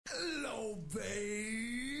Hello,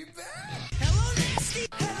 baby. Hello, nasty.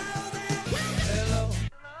 Hello there. Hello.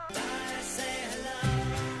 I say hello.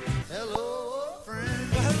 Hello,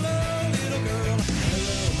 friend. Well, hello, little girl.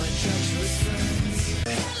 Hello, my treacherous friends.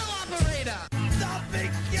 Hello, operator. The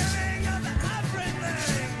beginning of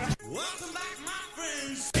everything. Welcome back, my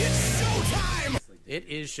friends. It's showtime. It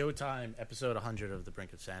is showtime, episode 100 of the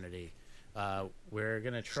Brink of Sanity. We're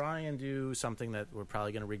going to try and do something that we're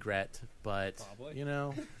probably going to regret, but, you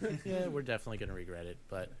know, yeah, we're definitely going to regret it,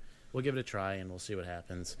 but we'll give it a try and we'll see what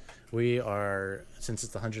happens. We are, since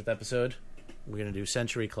it's the 100th episode, we're going to do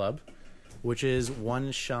Century Club, which is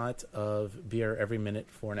one shot of beer every minute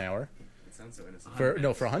for an hour. It sounds so innocent.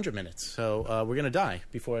 For 100 minutes. So we're going to die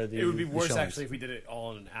before the It would be the worse, show actually, ends. if we did it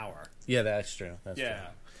all in an hour. Yeah, that's true. That's Yeah. true.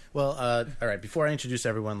 Well, all right, before I introduce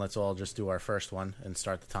everyone, let's all just do our first one and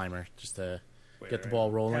start the timer, just to get the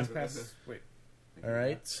ball rolling. Pass this. Wait. All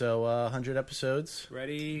right, so 100 episodes.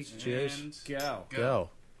 Ready? Cheers. And go. Go.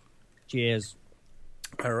 Cheers.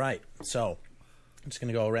 All right, so I'm just going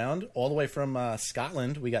to go around. All the way from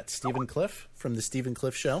Scotland, we got Stephen Cliff from The Stephen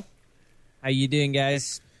Cliff Show. How you doing,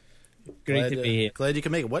 guys? Great to be here. Glad you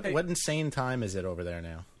can make it. What insane time is it over there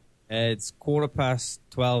now? It's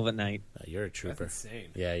 12:15 at night. You're a trooper. That's insane.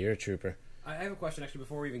 Yeah, you're a trooper. I have a question, actually,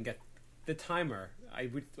 before we even get the timer. I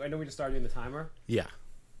know we just started doing the timer. Yeah.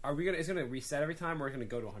 Are we gonna? Is it gonna reset every time, or is it gonna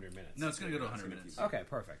go to 100 minutes? No, it's going to go to 100 minutes. Okay,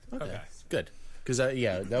 perfect. Okay. Good. Because,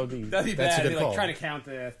 yeah, that would be... That'd be that's bad. a I'd good be call. like trying to count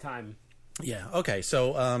the time. Yeah, okay,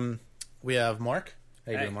 so we have Mark.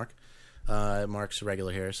 How you Hey. doing, Mark? Mark's a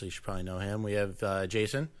regular here, so you should probably know him. We have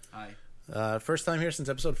Jason. Hi. First time here since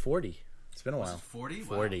episode 40. It's been a Was while. it 40?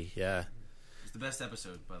 40, yeah. It's the best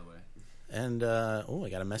episode, by the way. And, I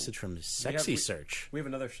got a message from Sexy we- Search. We have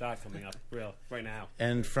another shot coming up, right now.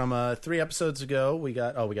 And from 3 episodes ago, we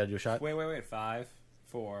got to do a shot? Wait. 5,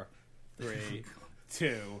 4, 3,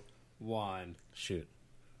 2, 1. Shoot.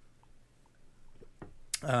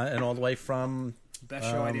 And all the way from Best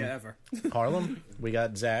show idea ever. Harlem, we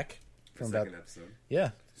got Zach. The From second episode.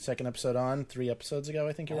 Yeah, second episode on, 3 episodes ago,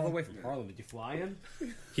 I think you're All the on. way from Harlem. Did you fly in?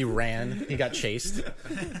 He ran. He got chased.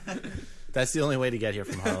 That's the only way to get here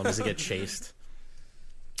from Harlem, is to get chased.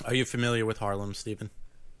 Are you familiar with Harlem, Stephen?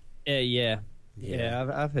 Yeah.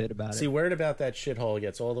 I've heard about See, it. word about that shithole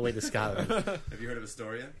gets all the way to Scotland. Have you heard of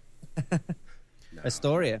Astoria? No.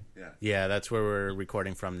 Astoria. Yeah. Yeah, that's where we're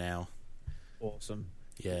recording from now. Awesome.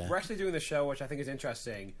 Yeah. We're actually doing the show, which I think is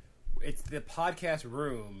interesting. It's the podcast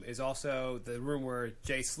room is also the room where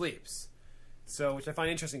Jay sleeps. So, which I find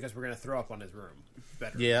interesting because we're going to throw up on his room.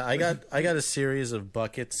 Better. Yeah, I got a series of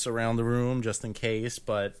buckets around the room just in case,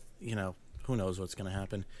 but, you know, who knows what's going to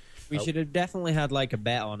happen. We should have definitely had like a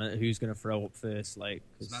bet on it. Who's going to throw up first? Like,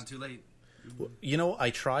 'cause It's not too late. You know, I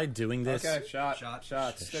tried doing this. Okay, shot. A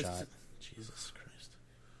shot. Jesus Christ.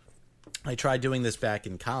 I tried doing this back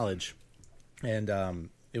in college, and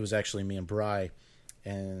it was actually me and Bri,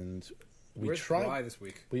 and we Where's tried. Bri this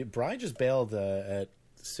week? Bri just bailed at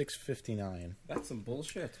 6:59. That's some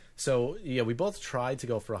bullshit. So yeah, we both tried to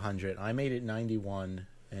go for 100. I made it 91,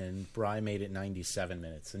 and Bri made it 97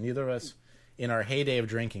 minutes, and neither of us, in our heyday of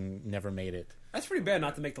drinking, never made it. That's pretty bad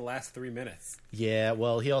not to make the last 3 minutes. Yeah,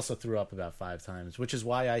 well, he also threw up about 5 times, which is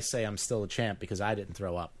why I say I'm still a champ, because I didn't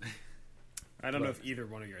throw up. I don't know if either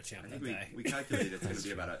one of you are a champ I that think day. we calculated it's going to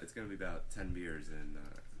be about 10 beers in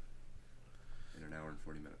an hour and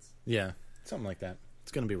 40 minutes. Yeah, something like that.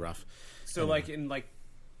 It's gonna be rough. So,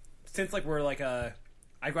 since we're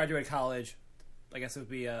I graduated college, I guess it would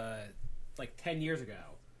be 10 years ago.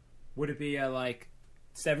 Would it be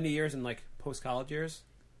 70 years in post college years?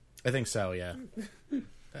 I think so. Yeah.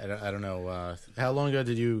 I don't know. How long ago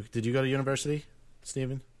did you go to university,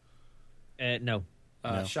 Stephen? no.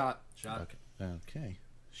 No. Shot. Okay.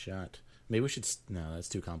 Shot. Maybe we should. No, that's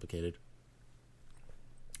too complicated.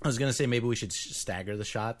 I was gonna say maybe we should stagger the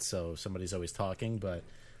shots so somebody's always talking, but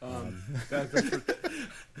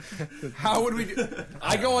How would we do?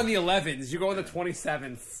 I go on the 11s. You go on the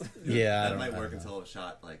 27th. yeah, That might work until a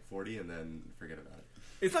shot 40 and then forget about it.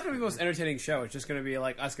 It's not going to be the most entertaining show. It's just going to be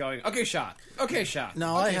us going, okay, shot. Okay, shot.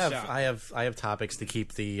 No, okay, I shot. have topics to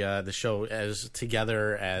keep the show as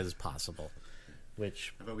together as possible.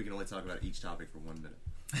 Which How about we can only talk about each topic for 1 minute?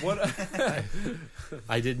 What?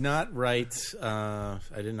 I did not write. I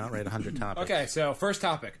did not write 100 topics. Okay, so first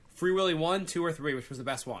topic: Free Willy 1, 2, or 3. Which was the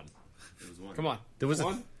best one? It was one. Come on, There was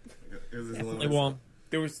one. It was Definitely one.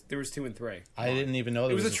 There was 2 and 3. I didn't even know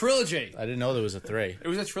there It was a trilogy. I didn't know there was a 3. It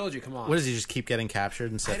was a trilogy. Come on. What does he just keep getting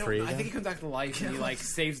captured and set free I again? think he comes back to life and he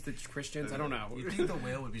saves the Christians. I don't know. You'd think the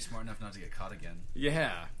whale would be smart enough not to get caught again.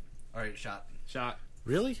 Yeah, All right, shot. shot.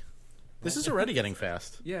 Really? This is already getting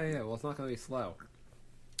fast. Yeah. Well, it's not going to be slow.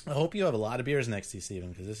 I hope you have a lot of beers next to you, Steven,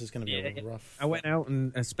 because this is going to be a rough. I went out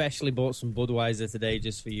and especially bought some Budweiser today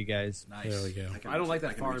just for you guys. Nice. There we go. I don't like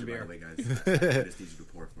that I can foreign reach it, by beer. the way, guys. I just need you to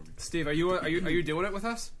pour it for me. Steve, are you doing it with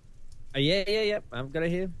us? Yeah. I've got it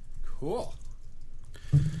here. Cool.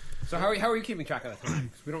 So how are you keeping track of the time?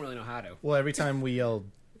 'Cause we don't really know how to. Well, every time we yell,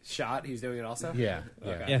 Shot, he's doing it also. yeah.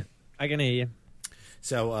 Okay. Yeah, I can hear you.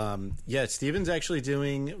 So, Steven's actually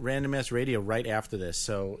doing Random Ass Radio right after this.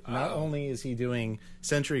 So, not only is he doing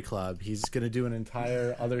Century Club, he's going to do an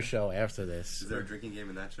entire other show after this. Is there a drinking game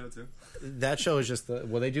in that show too? That show is just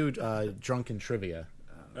they do drunken trivia.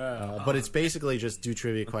 But it's basically just do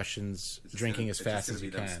trivia questions, It's just drinking gonna- as it's just fast gonna as be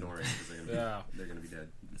you them can. Snoring 'cause they're gonna be, Yeah. they're gonna be dead.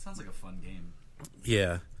 That sounds like a fun game.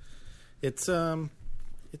 Yeah, it's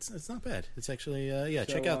not bad. It's actually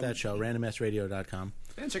check out that show, randomsradio.com.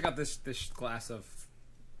 And check out this glass of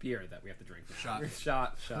beer that we have to drink. Now.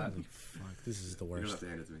 Shot. Shot. Holy fuck, this is the You don't have worst. to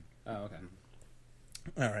hand it to me. Oh, okay.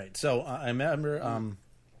 All right, so I remember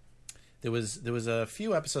there was a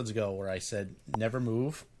few episodes ago where I said never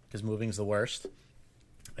move because moving's the worst,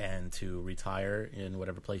 and to retire in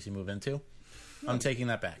whatever place you move into. I'm taking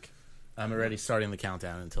that back. I'm already starting the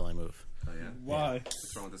countdown until I move. Oh yeah. Why?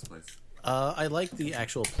 What's wrong with this place? I like the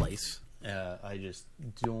actual place. I just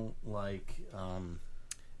don't like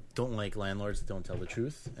landlords that don't tell the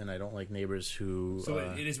truth, and I don't like neighbors who. So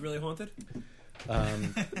it is really haunted.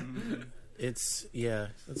 It's a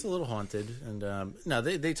little haunted, and no,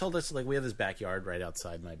 they told us like we have this backyard right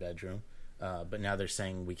outside my bedroom, but now they're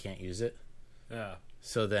saying we can't use it. Yeah.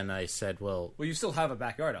 So then I said, well, Well, you still have a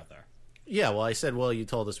backyard out there. yeah, well, I said, well, you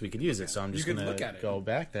told us we could use it, so I'm just You can gonna look at it. go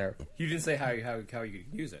back there. You didn't say how you could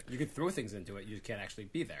use it. You could throw things into it. You just can't actually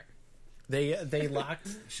be there. They locked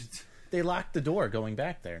the door going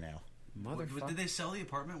back there now. Motherfucker. Did they sell the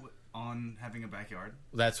apartment on having a backyard?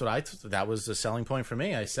 That's what that was the selling point for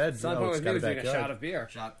me. I said, Son no, was it's got a doing a backyard. shot of beer.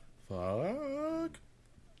 Shot. Fuck.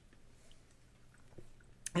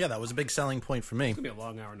 Yeah, that was a big selling point for me. It's gonna be a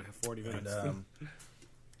long hour and a half, 40 minutes.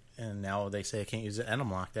 And now they say I can't use it, and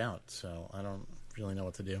I'm locked out, so I don't really know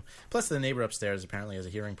what to do. Plus, the neighbor upstairs apparently has a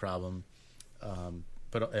hearing problem,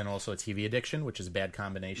 and also a TV addiction, which is a bad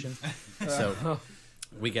combination. So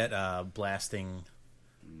we get blasting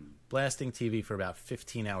TV for about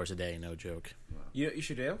 15 hours a day, no joke. You know what you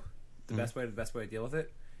should do? The best way to deal with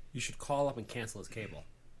it? You should call up and cancel his cable.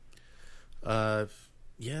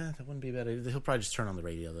 Yeah, that wouldn't be a bad idea. He'll probably just turn on the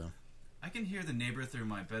radio, though. I can hear the neighbor through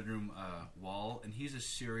my bedroom wall, and he's a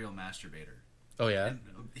serial masturbator. Oh, yeah? And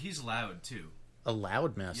he's loud, too. A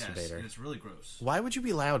loud Yes, masturbator. and it's really gross. Why would you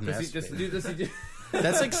be loud Does masturbating? he do?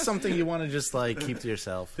 That's like something you want to just like keep to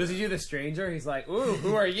yourself. Does he do the stranger? He's like, "Ooh,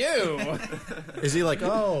 who are you?" Is he like,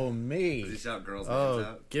 oh, Does he me? shout girls' names Oh,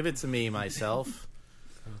 out? give it to me, myself.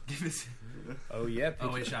 Oh yeah.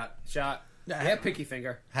 Oh, wait, shot. Shot. Yeah, pinky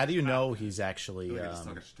finger. How do you know he's actually? I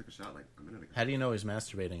just took a shot like a minute ago. How do you know he's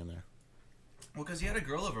masturbating in there? Well, because he had a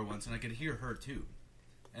girl over once, and I could hear her, too.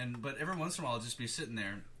 But every once in a while, I'll just be sitting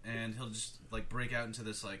there, and he'll just, like, break out into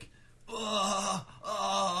this, like, and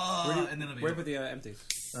then it'll be Where put the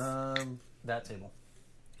empties? That table.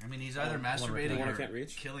 I mean, he's either The masturbating one I or can't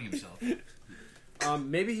reach? killing himself.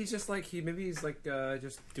 Maybe he's just like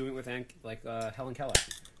just doing it with Helen Keller.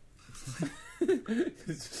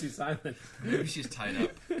 She's silent. Maybe she's tied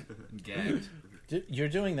up and gagged. You're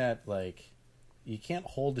doing that like you can't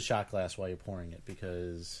hold the shot glass while you're pouring it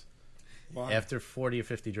because after 40 or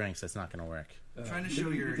 50 drinks, that's not going to work. I'm trying to show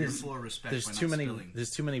your full respect There's by too not many. spilling.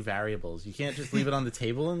 There's too many variables. You can't just leave it on the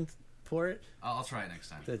table and pour it. I'll try it next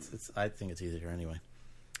time. I think it's easier anyway.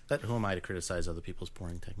 But who am I to criticize other people's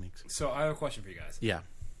pouring techniques? So I have a question for you guys. Yeah.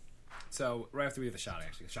 So right after we do the shot,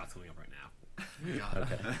 actually, the shot's coming up right now. God.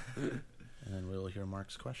 Okay. And then we'll hear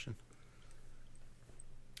Mark's question.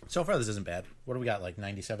 So far, this isn't bad. What do we got? Like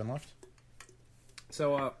 97 left?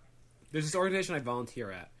 So there's this organization I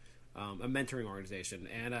volunteer at, a mentoring organization,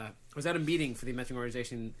 and I was at a meeting for the mentoring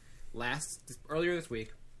organization earlier this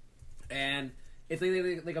week, and it's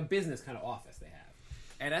like a business kind of office they have.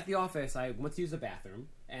 And at the office, I went to use the bathroom,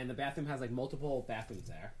 and the bathroom has like multiple bathrooms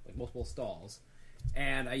there, like multiple stalls.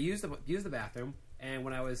 And I used the bathroom, and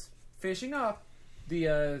when I was finishing up,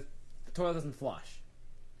 the toilet doesn't flush.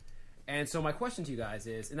 And so my question to you guys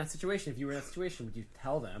is, in that situation, if you were in that situation, would you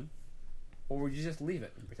tell them, or would you just leave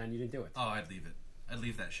it and pretend you didn't do it? Oh, I'd leave it. I'd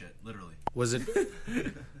leave that shit, literally. Was it?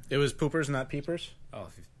 It was poopers, not peepers. Oh,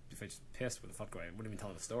 if I just pissed, what the fuck? I wouldn't even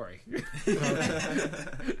tell the story.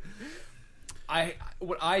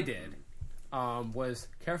 What I did was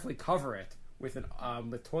carefully cover it with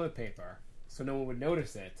toilet paper so no one would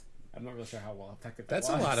notice it. I'm not really sure how well effective that That's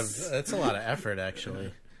was. a lot of effort,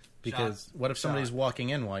 actually. Because what if somebody's walking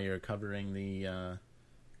in while you're covering the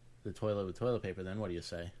the toilet with toilet paper, then what do you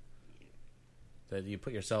say? That you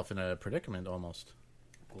put yourself in a predicament almost.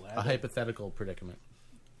 A hypothetical predicament.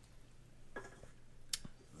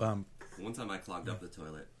 One time I clogged up the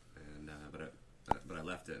toilet, and but I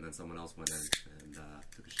left it, and then someone else went in and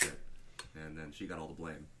took a shit, and then she got all the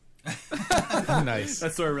blame. Nice.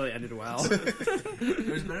 That story really ended well. It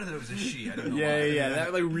was better that it was a she. I don't know Yeah, why. yeah,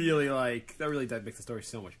 that really does make the story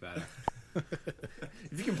so much better.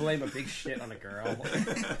 If you can blame a big shit on a girl,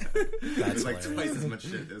 It was like hilarious. twice as much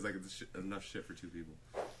shit. It was like enough shit for 2 people.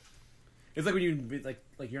 it's like when you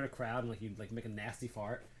like you're in a crowd and like you like make a nasty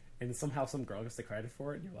fart, and somehow some girl gets the credit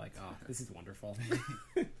for it, and you're like, oh, this is wonderful.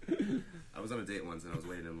 I was on a date once, and I was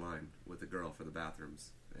waiting in line with a girl for the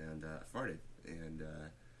bathrooms, and I farted, and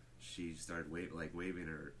she started waving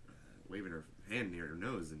her hand near her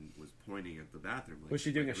nose and was pointing at the bathroom. Like, Was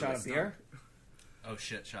she doing like a shot of really beer? stunk. Oh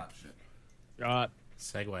shit! Shot.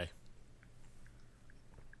 Segue.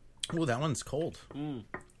 Oh, that one's cold. I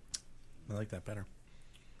like that better.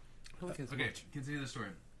 Okay, continue the story.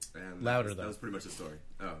 And Louder, that though. was pretty much the story.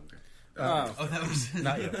 Oh, okay. Oh, that was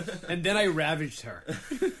Not you. And then I ravaged her.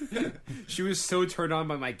 She was so turned on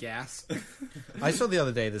by my gas. I saw the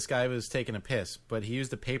other day this guy was taking a piss, but he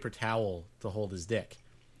used a paper towel to hold his dick.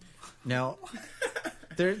 Now,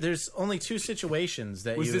 there's only 2 situations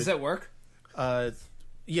that Was you this would, at work?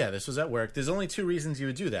 yeah, this was at work. There's only 2 reasons you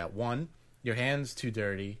would do that. 1, your hand's too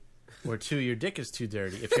dirty, or 2, your dick is too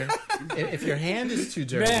dirty. If your hand is too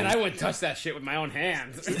dirty, Man, I wouldn't touch that shit with my own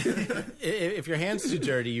hands. if your hand's too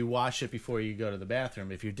dirty, you wash it before you go to the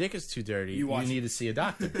bathroom. If your dick is too dirty, you wash need to see a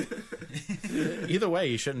doctor. Either way,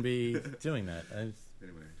 you shouldn't be doing that. Anyway,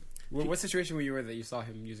 What situation were you in that you saw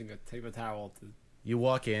him using a paper towel to? You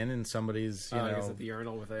walk in and somebody's, I guess at the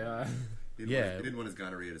urinal with a. he Yeah. didn't want his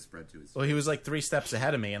gonorrhea to spread to his. Well, he was like 3 steps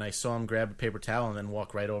ahead of me, and I saw him grab a paper towel and then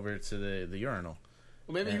walk right over to the urinal.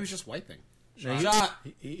 Well, maybe he was just wiping. No, Shot.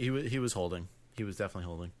 He was holding. He was definitely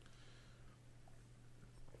holding.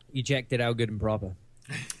 Ejected out good and proper.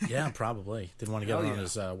 Yeah, probably. Didn't want to get Hell it on yeah.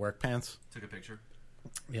 his work pants. took a picture.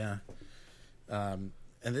 Yeah. And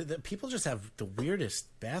the people just have the weirdest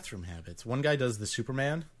bathroom habits. One guy does the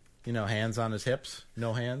Superman, hands on his hips,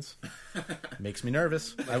 no hands. Makes me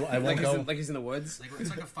nervous. I won't Like go. he's in the woods. It's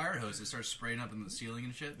like a fire hose that starts spraying up in the ceiling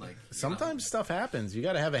and shit. Like Sometimes stuff happens. You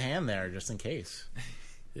got to have a hand there just in case.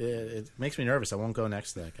 It makes me nervous. I won't go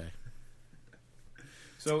next to that guy.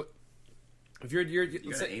 So, if you're You let's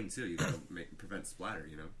gotta say, aim too. You gotta prevent splatter.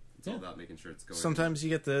 It's all about making sure it's going. Sometimes you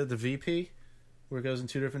get the VP where it goes in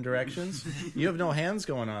 2 different directions. You have no hands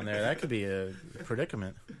going on there. That could be a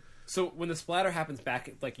predicament. so when the splatter happens back,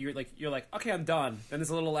 you're like, okay, I'm done. Then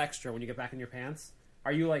there's a little extra when you get back in your pants.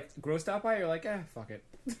 Are you like grossed out by it? You're like, fuck it.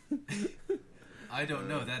 I don't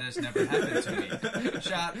know. That has never happened to me.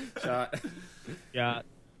 Shot. Yeah.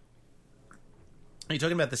 Are you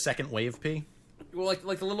talking about the second wave pee? Well,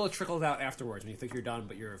 like the little trickles out afterwards when you think you're done,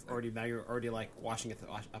 but you're already like washing it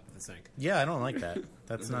up at the sink. Yeah, I don't like that.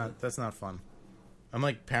 That's not fun. I'm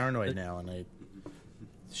like paranoid now, and I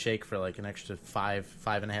shake for like an extra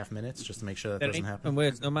 5.5 minutes just to make sure that doesn't happen. And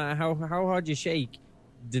words, no matter how hard you shake,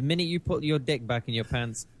 the minute you put your dick back in your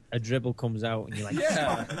pants, a dribble comes out, and you're like,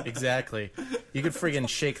 Yeah. Exactly. You could friggin'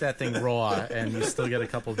 shake that thing raw, and you still get a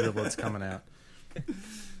couple driblets coming out.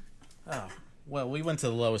 Oh. Well, we went to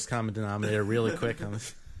the lowest common denominator really quick on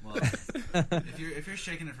this. Well, if you're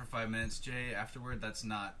shaking it for 5 minutes, Jay, afterward, that's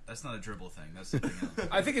not a dribble thing. That's something else.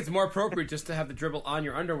 I think it's more appropriate just to have the dribble on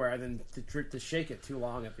your underwear than to shake it too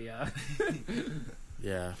long at the.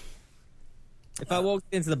 Yeah. if I walked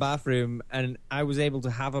into the bathroom and I was able to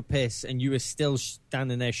have a piss and you were still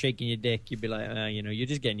standing there shaking your dick, you'd be like, you're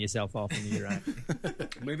just getting yourself off and you're right.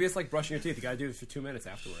 Maybe it's like brushing your teeth. You gotta do this for 2 minutes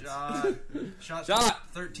afterwards. Shot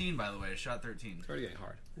 13, by the way. Shot 13. It's already getting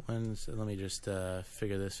hard. Let me just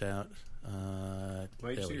figure this out. Why don't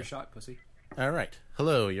you there do we your go. shot, pussy? All right.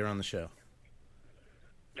 Hello, you're on the show.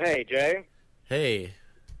 Hey, Jay. Hey.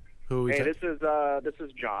 Who are we Hey, this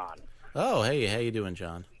is John. Oh, hey. How you doing,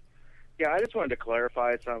 John? Yeah, I just wanted to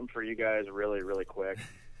clarify something for you guys really, really quick.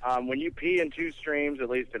 When you pee in 2 streams, at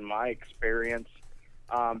least in my experience,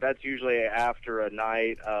 that's usually after a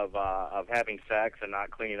night of having sex and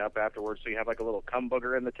not cleaning up afterwards. So you have like a little cum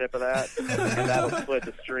booger in the tip of that, and that'll split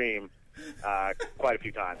the stream quite a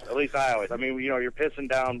few times. At least I always. I mean, you're pissing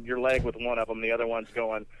down your leg with one of them, the other one's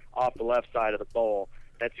going off the left side of the bowl.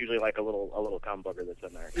 That's usually like a little cum booger that's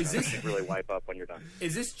in there. Is this- You really wipe up when you're done?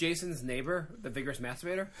 Is this Jason's neighbor, the vigorous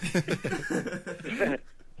masturbator?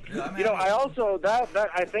 I also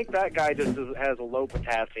I think that guy just has a low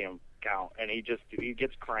potassium count, and he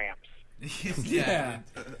gets cramps. Yeah.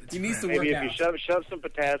 He needs to Maybe work if you out. shove some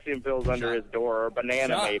potassium pills under his door, or a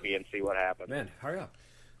banana Shot. maybe, and see what happens. Man, hurry up.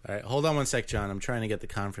 All right, hold on one sec, John. I'm trying to get the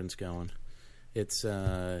conference going. It's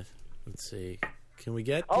let's see. Can we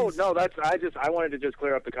get? Oh these? no, I wanted to just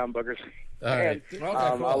clear up the cum boogers. All right. And,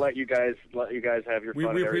 Okay, cool. I'll let you guys have your We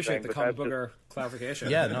fun and appreciate everything, the but cum that's just- booger clarification.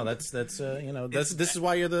 Yeah, no, that's this is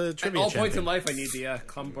why you're the At trivia all points in champion. life, I need the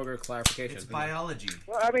cum booger clarification. It's biology.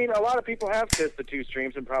 Well, I mean, a lot of people have kissed the two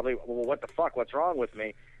streams and probably, well, what the fuck? What's wrong with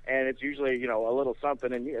me? And it's usually, a little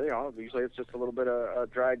something, and usually it's just a little bit of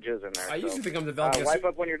dry jizz in there. I used so, to think I'm developing. wipe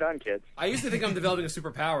up when you're done, kids. I used to think I'm developing a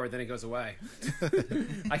superpower, then it goes away.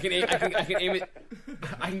 I can aim it.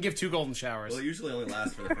 I can give 2 golden showers. Well, it usually only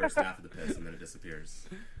lasts for the first half of the piss, and then it disappears,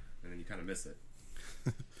 and then you kind of miss it.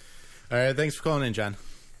 All right, thanks for calling in, John.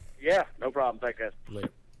 Yeah, no problem. Thanks, guys. Later.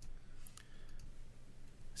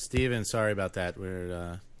 Steven, sorry about that.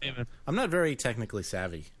 I'm not very technically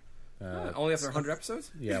savvy. Only after 100 episodes.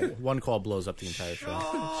 Yeah, one call blows up the entire show.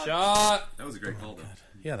 Shot. That was a great call, though.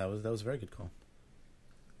 Yeah, that was a very good call.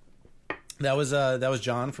 That was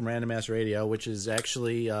John from Random Ass Radio, which is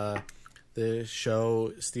actually the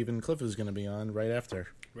show Stephen Cliff is going to be on right after.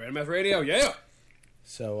 Random Ass Radio. Yeah.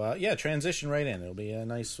 So transition right in. It'll be a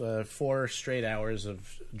nice 4 straight hours of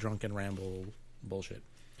drunken ramble bullshit.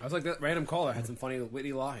 I was like that random caller had some funny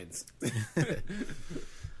witty lines.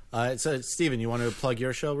 So Stephen, you want to plug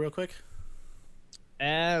your show real quick?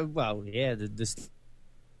 Well, yeah, the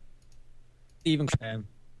Stephen,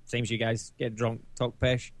 same as you guys, get drunk, talk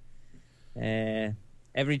pish.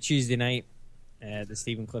 Every Tuesday night, the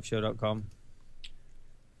StephenCliffShow.com.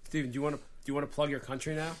 Steven, do you want to plug your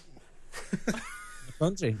country now?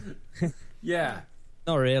 Country? Yeah.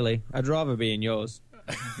 Not really. I'd rather be in yours.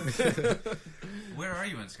 Where are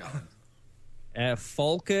you in Scotland?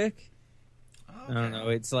 Falkirk? I don't know.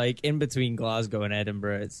 It's like in between Glasgow and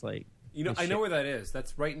Edinburgh. It's like I know where that is.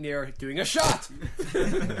 That's right near doing a shot.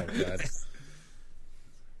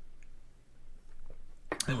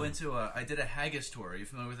 I did a haggis tour. Are you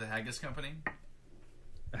familiar with the haggis company?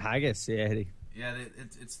 haggis. Yeah, Eddie. Yeah,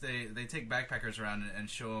 they take backpackers around and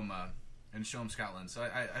show them Scotland. So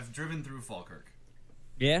I've driven through Falkirk.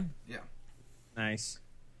 Yeah. Yeah. Nice.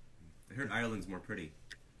 I heard Ireland's more pretty.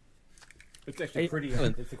 It's actually pretty.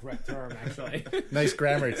 It's the correct term, actually. Nice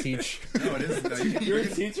grammar, teach. No, it isn't. No, You're a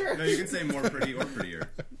teacher? No, you can say more pretty or prettier.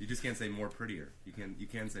 You just can't say more prettier. You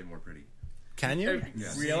can say more pretty. Can you?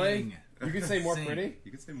 Yes. Really? Sing. You can say more Sing. pretty?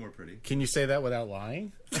 You can say more pretty. Can you say that without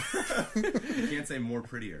lying? You can't say more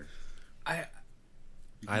prettier. You can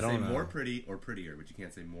I don't say know. more pretty or prettier, but you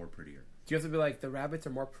can't say more prettier. Do you have to be like, the rabbits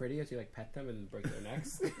are more pretty as you like pet them and break their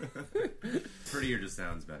necks? Prettier just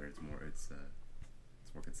sounds better. It's more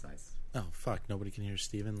concise. Oh fuck! Nobody can hear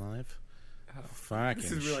Steven live. Oh, Fucking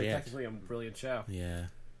this is really shit. technically a brilliant show. Yeah.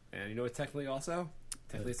 And you know what technically also?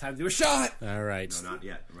 Technically it's time to do a shot! All right. No, not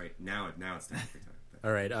yet. Right now it's technically time.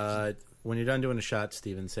 All right. When you're done doing a shot,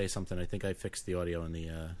 Steven, say something. I think I fixed the audio in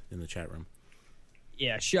the chat room.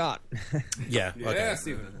 Yeah, shot. Yeah. Yeah, Okay.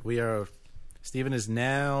 Steven. Steven is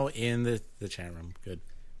now in the chat room. Good.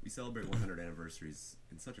 We celebrate 100 anniversaries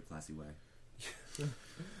in such a classy way.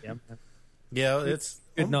 Yeah. Yeah, it's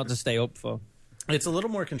Good not to stay up for. It's a little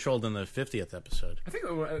more controlled than the 50th episode. I think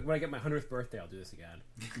when I get my 100th birthday, I'll do this again.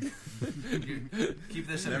 Keep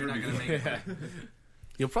this up. You're not going to make it. Yeah.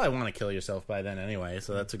 You'll probably want to kill yourself by then anyway,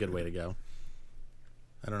 so that's a good way to go.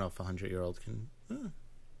 I don't know if a 100-year-old can.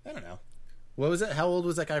 I don't know. What was it? How old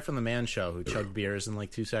was that guy from the Man Show who chugged beers in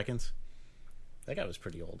like 2 seconds? That guy was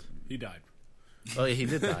pretty old. He died. Oh, yeah, he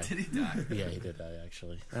did die. Did he die? Yeah, he did die,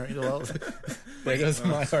 actually. All right, well, there goes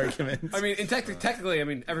my argument. I mean, technically,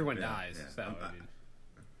 everyone dies. yeah. So, I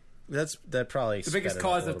mean, That probably the biggest sped it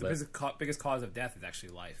up cause a of little biggest cause of death is actually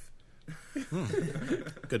life.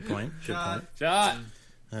 bit. Good point. Good point. Shot.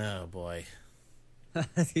 Oh boy.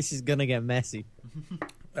 This is gonna get messy.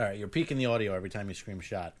 All right, you're peaking the audio every time you scream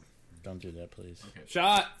 "shot." Don't do that, please. Okay.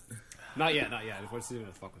 Shot. Not yet. I just want to see if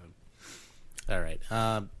I fuck with him. All right.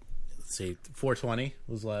 Let's see. 420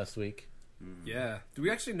 was last week. Yeah. Do we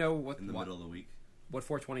actually know what In the middle of the week. what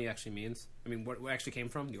 420 actually means? I mean, what actually came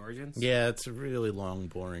from the origins? Yeah, it's a really long,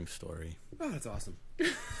 boring story. Oh, that's awesome.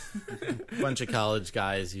 A bunch of college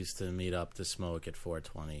guys used to meet up to smoke at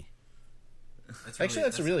 420. Actually,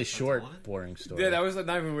 that's a really short, all of it? boring story. Yeah, that was not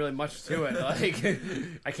even really much to it. Like,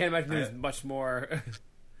 I can't imagine there's much more.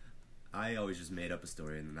 I always just made up a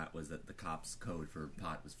story, and that was that the cops' code for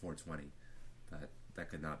pot was 420. That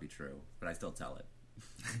could not be true, but I still tell it.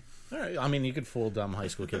 All right. I mean, you could fool dumb high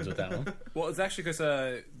school kids with that one. Well, it's actually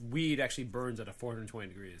because weed actually burns at a 420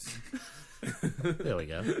 degrees. There we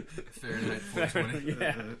go. Fahrenheit 420.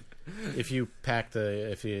 Yeah. If you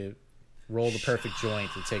roll the perfect joint,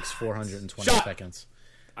 it takes 420 Shut up. seconds.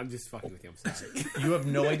 I'm just fucking with you. I'm sorry. You have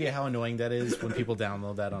no idea how annoying that is when people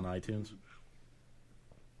download that on iTunes.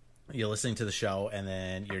 You're listening to the show and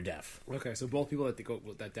then you're deaf. Okay, so both people that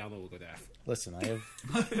download will go deaf. Listen,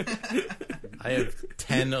 I have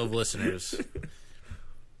 10 of listeners.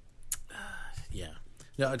 Yeah.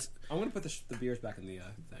 No, it's I'm gonna put the beers back in the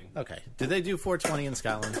thing. okay. Did they do 420 in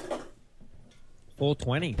Scotland?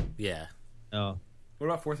 420. Yeah. Oh, What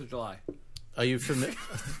about 4th of July? Are you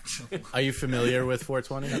Are you familiar with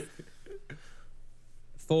 420?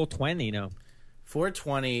 420. No.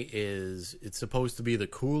 420 it's supposed to be the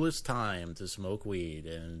coolest time to smoke weed,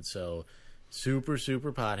 and so super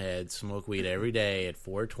potheads smoke weed every day at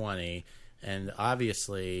 420, and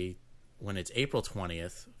obviously when it's April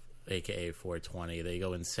 20th, aka 420, they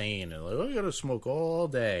go insane and like, oh, you gotta smoke all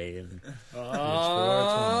day, and it's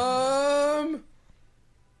 420.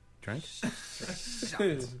 Drink?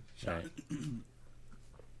 All right.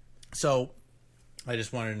 So I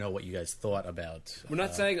just wanted to know what you guys thought about We're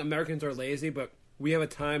not saying Americans are lazy, but we have a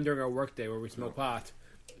time during our workday where we smoke pot.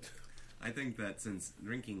 I think that since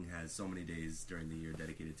drinking has so many days during the year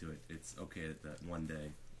dedicated to it, it's okay that one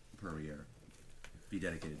day per year be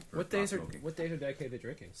dedicated for What days are smoking. dedicated to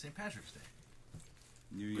drinking? St. Patrick's Day.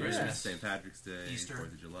 New Year's, Christmas. St. Patrick's Day, Easter.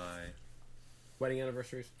 4th of July. Wedding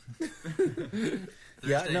anniversaries.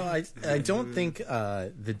 Yeah, no, I don't think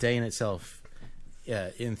the day in itself,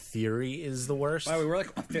 in theory, is the worst. Wow, we were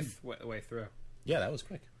like a fifth way through. Yeah, that was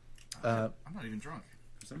quick. I'm not even drunk.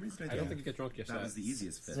 For some reason, I don't think you get drunk yesterday. that was the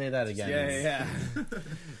easiest fit. Say that again. Yeah.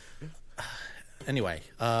 Anyway,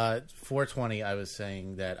 420, I was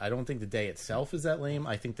saying that I don't think the day itself is that lame.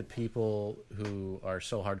 I think the people who are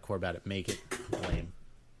so hardcore about it make it lame.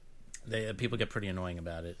 People get pretty annoying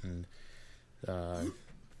about it, and I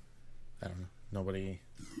don't know. Nobody.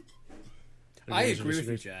 I agree with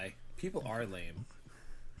you, Jay. People are lame.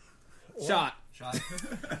 Shot.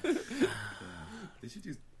 They should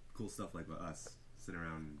do cool stuff like us. Sit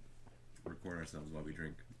around and record ourselves while we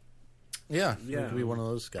drink. Yeah, Yeah. we could be one of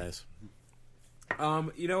those guys. Yeah, I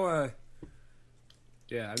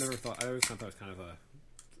always thought that was kind of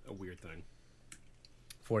a weird thing.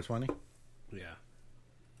 420. Yeah.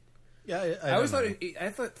 Yeah, I always thought I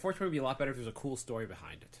thought 420 would be a lot better if there was a cool story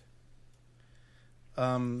behind it.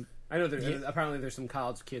 I I know apparently there's some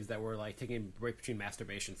college kids that were like taking a break between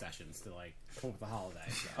masturbation sessions to like come up with a holiday.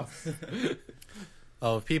 So.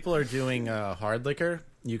 Oh, if people are doing hard liquor,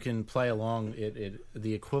 you can play along.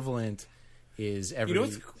 The equivalent is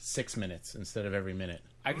every 6 minutes instead of every minute.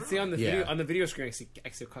 I can see on the Yeah. video screen. I see a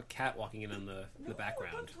cat walking in on the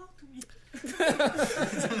background.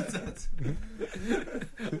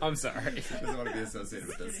 I'm sorry. Doesn't want to be associated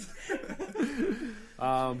with this.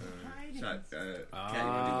 Shot. Cat, you want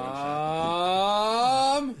to do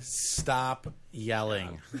one shot? Stop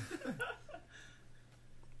yelling.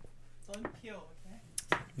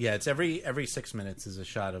 Yeah, it's every 6 minutes is a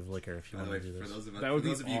shot of liquor if you By the want way, to do for this. those of That would be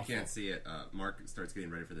you who awful. can't see it, Mark starts getting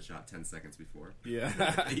ready for the shot 10 seconds before.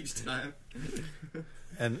 Yeah. Each time.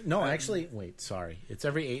 And no, actually, wait, sorry. It's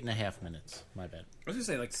every 8.5 minutes. My bad. I was gonna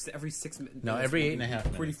say like every 6 minutes. No, every 8.5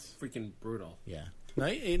 Pretty minutes. freaking brutal. Yeah. No,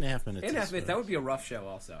 8.5 minutes. 8.5 minutes. That would be a rough show,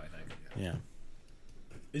 also. I think. Yeah.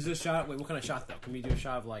 Is this a shot? Wait, what kind of shot though? Can we do a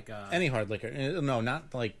shot of like? Any hard liquor. No,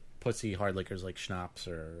 not like pussy hard liquors like schnapps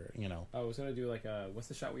or, I was gonna do like what's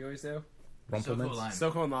the shot we always do? Rumplemans. Lime.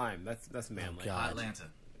 Soko and lime. That's manly. God. Atlanta.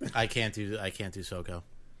 I can't do SoCo.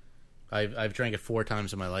 I've drank it 4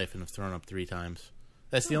 times in my life and have thrown up 3 times.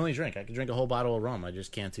 That's the only drink. I can drink a whole bottle of rum. I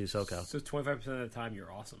just can't do SoCo. So 25% of the time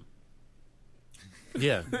you're awesome.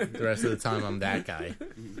 Yeah, the rest of the time I'm that guy.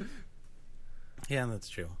 Yeah, that's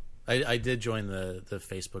true. I did join the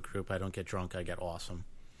Facebook group. I don't get drunk. I get awesome.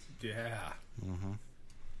 Yeah.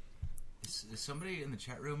 Is somebody in the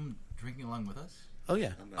chat room drinking along with us? Oh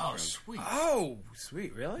yeah. I'm not Oh, drunk. sweet. Oh,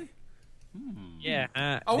 sweet. Really? Yeah.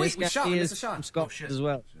 Oh, wait, this we guy shot. We here missed is a shot. from Scotland shit. as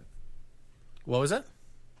well. What was that?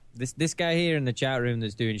 This guy here in the chat room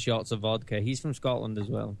that's doing shots of vodka, he's from Scotland as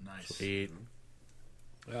well. Nice. Sweet.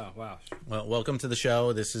 Oh, wow. Well, welcome to the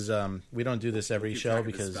show. This is we don't do this every Keep show track of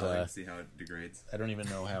the because spelling, see how it degrades. I don't even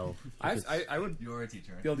know how. I would You're a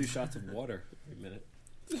teacher. be able to do shots of water every minute.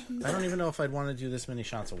 I don't even know if I'd want to do this many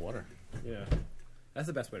shots of water. Yeah. That's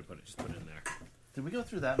the best way to put it. Just put it in there. Did we go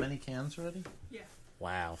through that many cans already? Yeah.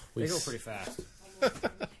 Wow. They go pretty fast.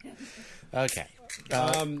 Okay.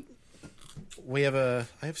 I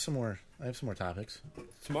have some more topics.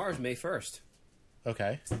 Tomorrow's May 1st.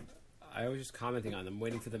 Okay. I was just commenting on them,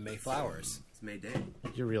 waiting for the May flowers. It's May Day.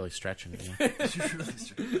 You're really stretching it. Yeah. You're really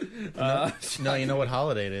straight. No, you know what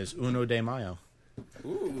holiday it is? Uno de Mayo.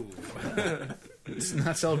 Ooh. It's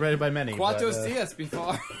not celebrated by many. Cuantos but, dias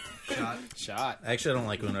before. Shot. Actually, I don't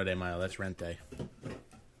like Uno de Mayo. That's rent day.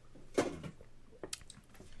 Do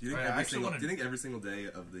you think, Right, I actually wanna- do you think every single day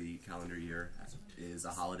of the calendar year is a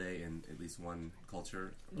holiday in at least one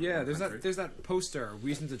culture? or Yeah, one there's country? that poster,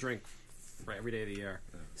 Reason to Drink, for every day of the year.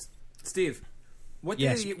 Steve, what day,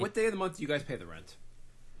 Yes. what day of the month do you guys pay the rent?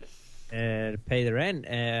 To pay the rent.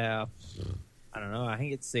 I don't know. I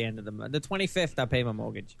think it's the end of the month. The 25th, I pay my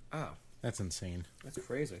mortgage. Oh, That's insane. that's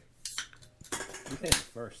crazy. You pay it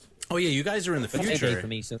first. Oh yeah, you guys are in the It's payday future. for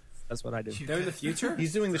me, so that's what I do. They're in the future?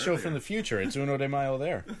 He's doing the show from the future. It's Uno de Mayo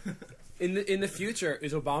there. In the future,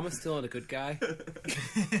 is Obama still a good guy?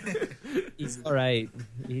 He's all right.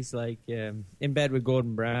 He's like in bed with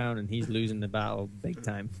Gordon Brown, and he's losing the battle big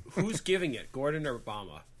time. Who's giving it, Gordon or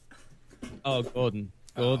Obama? Oh, Gordon.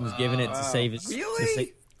 Gordon's giving it to save his. Really? to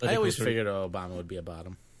save I always political figured Obama would be a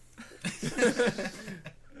bottom.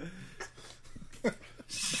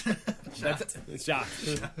 That's shot.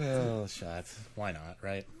 Oh, shots. Why not,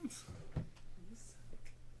 right?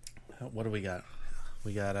 What do we got?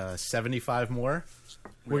 We got 75 more.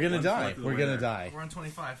 We're gonna one die. point to the We're gonna winner. die. We're on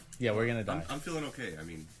 25. Yeah, we're gonna die. I'm feeling okay. I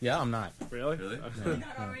mean, Yeah, I'm not. Really? really?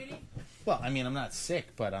 Not already? Well, I mean, I'm not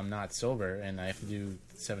sick, but I'm not sober, and I have to do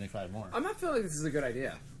 75 more. I'm not feeling like this is a good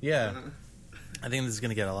idea. Yeah, I think this is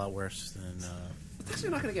gonna get a lot worse than. It's actually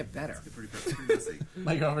not going to get better. Pretty messy.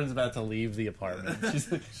 My girlfriend's about to leave the apartment.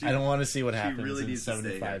 She's like, I don't want to see what happens really in needs to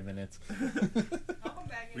stay 75 here. minutes. I'll come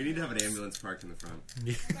back in. We need to have an ambulance parked in the front.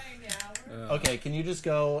 By an hour. Okay, can you just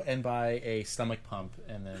go and buy a stomach pump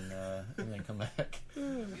and then come back? You're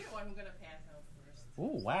the one who's going to pass out first.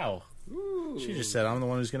 Oh wow! She just said I'm the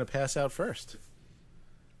one who's going to pass out first.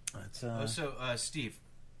 That's Steve,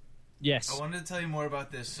 Yes. I wanted to tell you more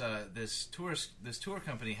about this tour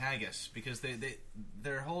company Haggis, because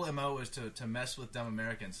their whole MO is to mess with dumb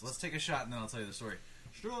Americans. Let's take a shot and then I'll tell you the story.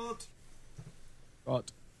 Shot.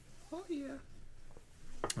 What? Oh, yeah.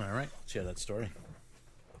 all right. Let's hear that story.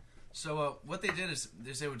 So what they did is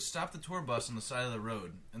they would stop the tour bus on the side of the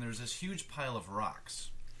road, and there was this huge pile of rocks.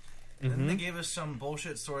 And then they gave us some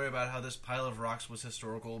bullshit story about how this pile of rocks was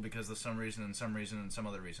historical because of some reason and some reason and some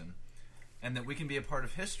other reason. And that we can be a part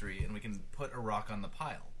of history and we can put a rock on the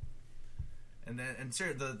pile. And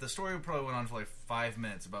seriously, the story probably went on for like 5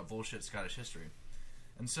 minutes about bullshit Scottish history.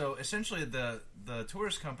 And so essentially the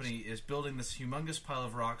tourist company is building this humongous pile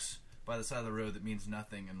of rocks by the side of the road that means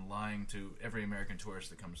nothing and lying to every American tourist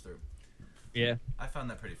that comes through. Yeah. I found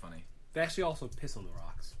that pretty funny. They actually also piss on the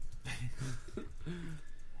rocks.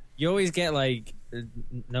 You always get like,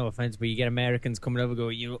 no offense, but you get Americans coming over,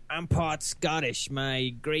 going, I'm part Scottish. My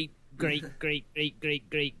great grand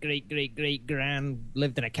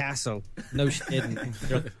lived in a castle. No shit.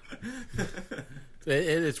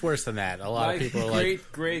 It's worse than that. A lot My of people are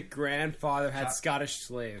like, great-great-grandfather had Scottish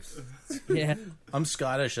slaves. Yeah, I'm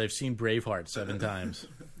Scottish. I've seen Braveheart 7 times.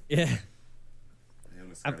 yeah. I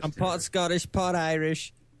own a Scottish I'm part Terrier. Scottish, part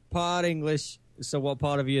Irish, part English. So what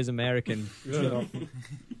part of you is American?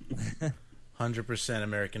 100%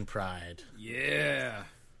 American pride. Yeah.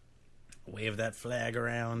 Wave that flag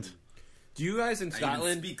around. Do you guys in I even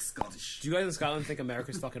Scotland? speak Scottish. Do you guys in Scotland think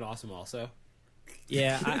America's fucking awesome? Also,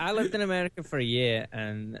 Yeah, I lived in America for a year,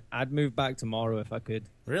 and I'd move back tomorrow if I could.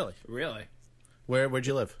 Really? really? Where'd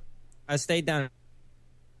you live? I stayed down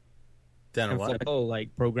Down in in what? Florida,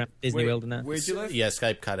 like program Disney World and that. Where'd you live? Yeah,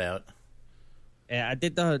 Skype cut out. Yeah, I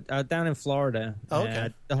did down in Florida. Oh, okay. I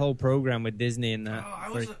did the whole program with Disney and that. Oh, I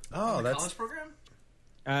was for- Oh, in the that's- college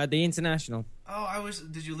program? the international, Oh, I was.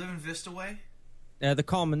 Did you live in Vista Way? the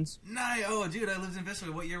Commons. Nice. Oh, dude, I lived in Vista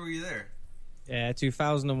Way. What year were you there?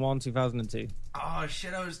 2001, 2002. Oh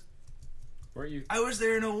shit, Weren't you? I was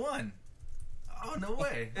there in 01. Oh no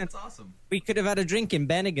way. That's awesome. We could have had a drink in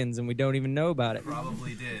Bennigan's and we don't even know about it.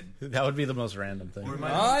 Probably did. That would be the most random thing. Or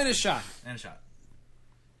might Oh, and a shot. and a shot.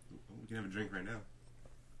 We can have a drink right now.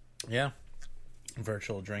 Yeah.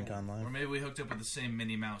 Virtual drink Or online. maybe we hooked up with the same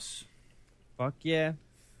Minnie Mouse. Fuck yeah.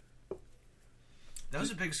 That was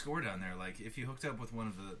a big score down there. Like if you hooked up with one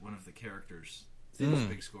of the characters, it was a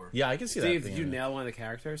big score. Yeah, I can see Steve, that. did you nail one of the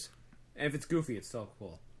characters? And if it's goofy, it's still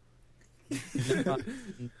cool. But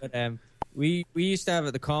we used to have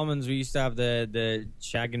at the Commons. We used to have the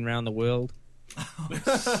shagging around the world.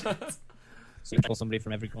 So you call somebody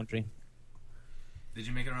from every country. Did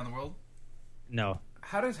you make it around the world? No,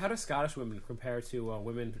 How does Scottish women compare to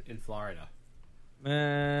women in Florida?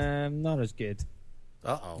 not as good.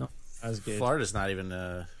 Uh-oh. No, as good. Florida's not even...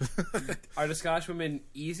 Are the Scottish women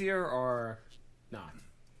easier or not?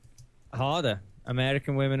 Harder.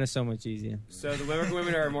 American women are so much easier. So the American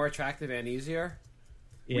women are more attractive and easier.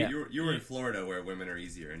 Yeah. Wait, you were in Florida where women are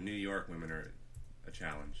easier. In New York, women are a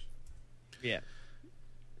challenge. Yeah.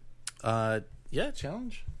 Yeah,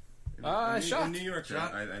 challenge. Shot. In New York,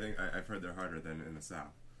 Shot. I think I've heard they're harder than in the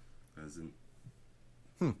South, because in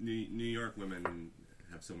New York women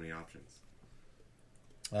have so many options.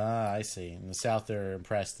 Ah, I see. In the South, they're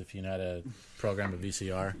impressed if you know how to program a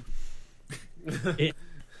VCR.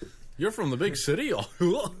 You're from the big city.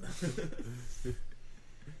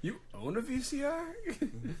 You own a VCR?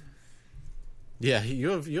 Yeah, you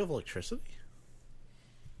have electricity.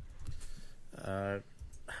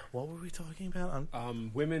 What were we talking about?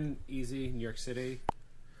 Women, easy, New York City.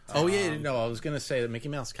 Oh yeah, no, I was gonna say that Mickey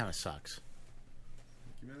Mouse kind of sucks.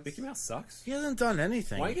 Mickey Mouse sucks. He hasn't done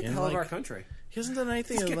anything. Why get the in, hell out of like- our country? He hasn't done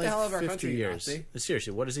anything Just in get the like hell out of our 50 country, you years. Nazi.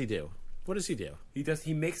 Seriously, what does he do? What does he do?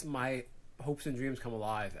 He makes my hopes and dreams come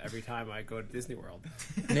alive every time I go to Disney World.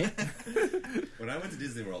 Nate? When I went to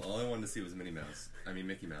Disney World, all I wanted to see was Mickey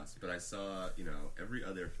Mouse. But I saw, every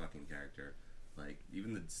other fucking character, like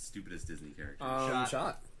even the stupidest Disney character.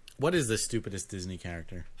 Shot. What is the stupidest Disney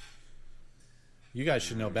character? You guys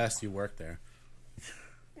should know best. You work there.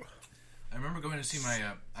 I remember going to see my.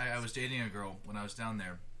 I was dating a girl when I was down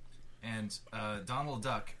there, and Donald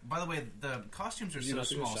Duck. By the way, the costumes are so not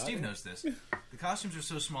doing small. Shot Steve yet? knows this. The costumes are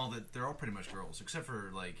so small that they're all pretty much girls, except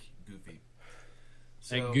for like Goofy.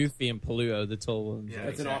 So, And Goofy and Pluto, the tall ones. Yeah. That's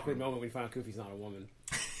Exactly. an awkward moment when you find out Goofy's not a woman.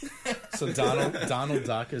 So Donald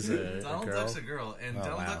Duck is a Donald girl. Duck's a girl, and Oh,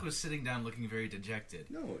 Donald wow. Duck was sitting down looking very dejected.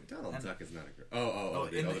 No, Donald And- Duck is not a girl. Oh,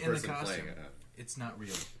 the in the person costume. playing it. It's not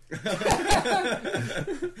real.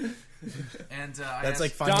 And That's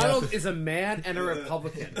like finding Donald out. is a man and a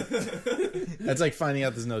Republican. That's like finding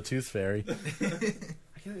out there's no Tooth Fairy. I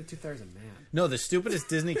can't think two-thirds a man. No, the stupidest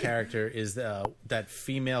Disney character is that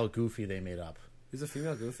female Goofy they made up. Who's a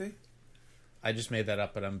female Goofy? I just made that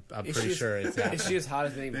up, but I'm Is pretty she- sure it's Is happening. she as hot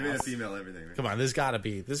as Minnie They made a Mouse? female everything. Right? Come on, there's got to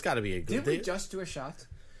be a Didn't good. we just do a shot?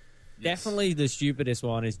 Definitely the stupidest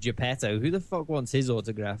one is Geppetto. Who the fuck wants his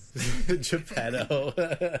autograph? Geppetto.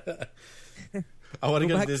 I want to Go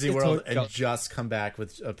go to back Disney to the World toy and shop. just come back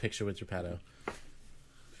with a picture with Geppetto.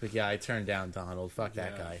 Like, yeah, I turned down Donald. Fuck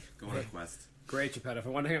that Yeah. guy. Go on a quest. Great, Geppetto. If I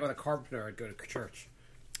wanted to hang out with a carpenter, I'd go to church.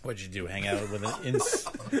 What'd you do? Hang out with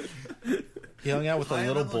he hung out with a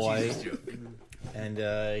little High-level boy, Jesus joke. and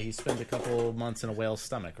he spent a couple months in a whale's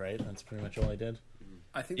stomach. Right? That's pretty much all he did.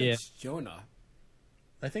 I think Yeah. that's Jonah.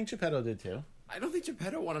 I think Geppetto did too. I don't think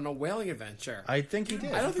Geppetto went on a whaling adventure. I think he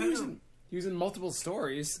did. I don't think he was in multiple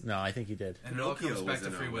stories. No, I think he did. And it all Pinocchio comes back was to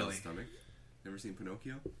in Free a whale's Willy. stomach. Never seen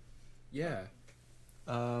Pinocchio? Yeah.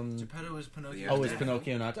 Geppetto is Pinocchio. Oh, it's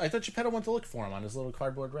Pinocchio not? I thought Geppetto went to look for him on his little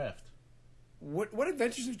cardboard raft. What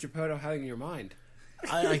adventures is Geppetto having in your mind?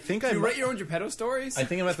 I think Do I you write your own Geppetto stories? I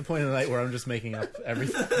think I'm at the point in the night where I'm just making up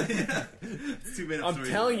everything. It's 2 minutes. I'm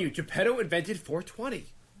telling you, Geppetto invented 420.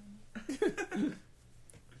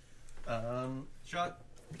 Shot.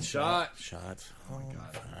 Shot. Oh my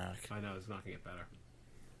god. I know, it's not going to get better.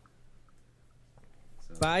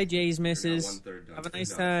 Bye, Jay's You're now missus. 1/3 done. Have a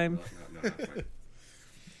nice No, time. No, not quite.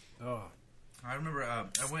 Oh. I remember. I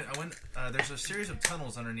went. There's a series of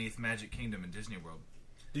tunnels underneath Magic Kingdom in Disney World.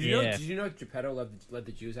 Did you Yeah. know? Did you know Geppetto led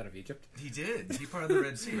the Jews out of Egypt? He did. He part of the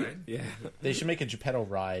Red Sea, right? Yeah. They should make a Geppetto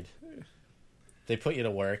ride. They put you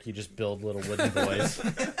to work. You just build little wooden boys.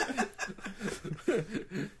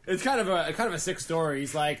 It's kind of a sick story.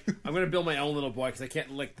 He's like, I'm going to build my own little boy because I can't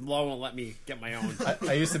the law won't let me get my own.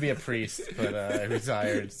 I used to be a priest, but I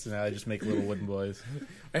retired, so now I just make little wooden boys.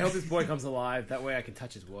 I hope this boy comes alive. That way I can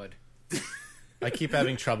touch his wood. I keep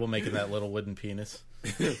having trouble making that little wooden penis.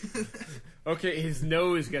 Okay, his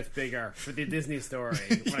nose gets bigger for the Disney story.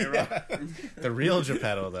 When I wrote, The real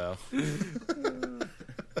Geppetto, though.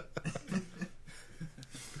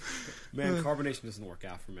 man, carbonation doesn't work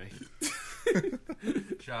out for me.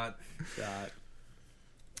 Shot. God.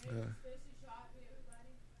 Spaceship shot with everybody.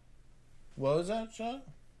 What was that shot? And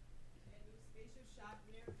do spaceship shot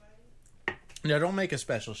with everybody. No, don't make a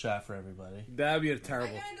special shot for everybody. That would be a I'm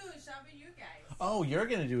terrible. gonna do a shot with you guys. Oh, you're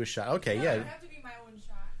gonna do a shot. Okay, No, yeah. it have to be my own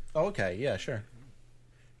shot. Oh, okay, yeah, sure.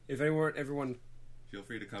 If everyone, Feel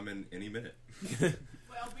free to come in any minute. But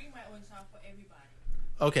I'll bring my own shot for everybody.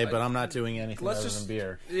 Okay, but I'm not doing anything Let's other just- than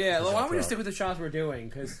beer. yeah. Because Why I'll don't we throw just up. stick with the shots we're doing?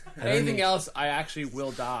 Because don't anything need- else, I actually will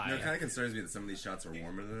It die. kind of concerns me that some of these shots are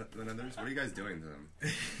warmer than others. What are you guys doing to them?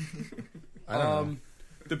 I don't know.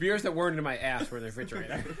 The beers that weren't in my ass were in the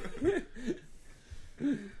refrigerator.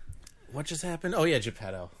 What just happened? Oh yeah,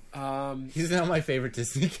 Geppetto. He's now my favorite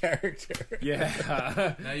Disney character.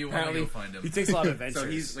 Yeah. Now you want to Apparently, go find him. he takes a lot of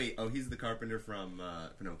adventures. So he's the carpenter from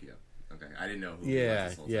Pinocchio. Okay, I didn't know who he Yeah,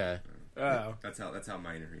 was this whole yeah. time. Oh. That's how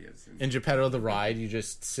minor he is. In Geppetto the Ride, you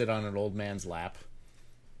just sit on an old man's lap.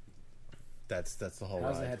 That's the whole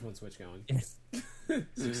How's the ride. headphone switch going?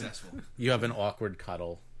 Successful. You have an awkward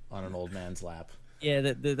cuddle on an old man's lap. Yeah,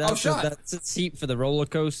 shot. that's the seat for the roller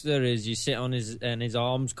coaster. Is you sit on his and his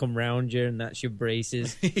arms come round you, and that's your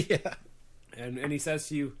braces. Yeah. And he says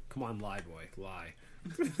to you, "Come on, lie, boy, lie."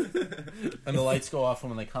 And the lights go off,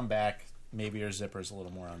 and when they come back, maybe your zipper's a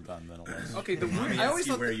little more undone than it was. Okay, the Mommy weird, I always asks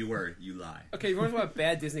you thought. where you were. You lie. Okay, you remember about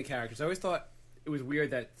bad Disney characters? I always thought it was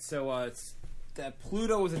weird that that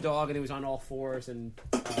Pluto was a dog and he was on all fours, and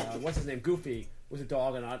what's his name, Goofy, was a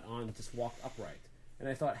dog and on just walked upright. And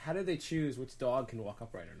I thought, how did they choose which dog can walk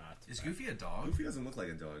upright or not? Is Goofy a dog? Goofy doesn't look like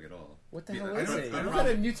a dog at all. What the Yeah, hell I is don't- he? I don't What know. kind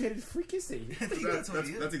of mutated freak is he? I think that's what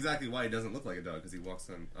he is. That's exactly why he doesn't look like a dog, because he walks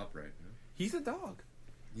on upright. You know? He's a dog.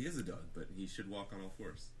 He is a dog, but he should walk on all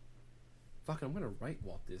fours. Fuck, I'm gonna write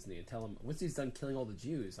Walt Disney and tell him once he's done killing all the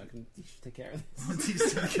Jews, he should take care of this. Once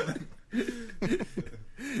he's done killing.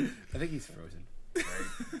 I think he's frozen.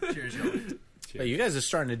 Right. Cheers, y'all. But you guys are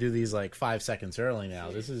starting to do these like 5 seconds early now.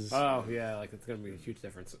 This is Oh yeah, like it's gonna be a huge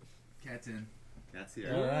difference. Cat's in. Cat's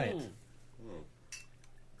here. all right. Oh.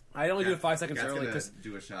 I only do it Cat- 5 seconds Cat's early gonna because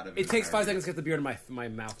do a shot of it takes 5 entire- seconds to get the beer in my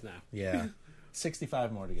mouth now. Yeah.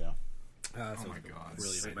 65 more to go. Oh my god.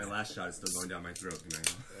 Really My last shot is still going down my throat. You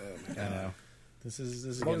know? I know. This is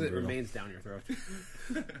As long as getting it brutal. remains down your throat.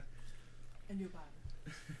 And your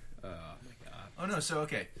body. Oh my god. Oh no, so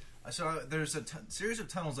okay. So there's a series of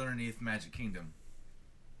tunnels underneath Magic Kingdom.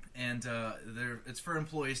 And it's for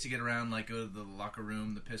employees to get around, like go to the locker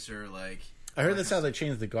room, the pisser, like... I heard that's how they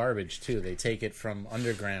changed the garbage too. They take it from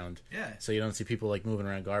underground, Yeah. so you don't see people like moving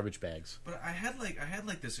around garbage bags. But I had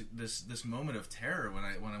this moment of terror when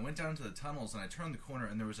I went down to the tunnels and I turned the corner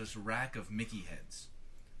and there was this rack of Mickey heads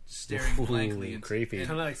just staring Ooh, blankly into creepy. And,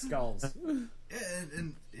 Kind of like skulls. and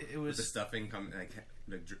it With the was stuffing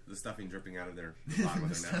the stuffing dripping out of their bottom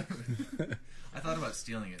of their neck. I thought about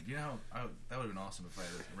stealing it. You know, that would have been awesome if I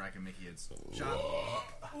had a rack of Mickey heads. Shot.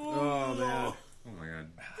 Oh man. Oh my god.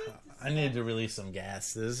 I need to release some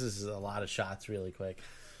gas. This is a lot of shots really quick.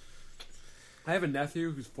 I have a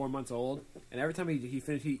nephew who's 4 months old, and every time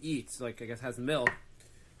he eats, like I guess has milk.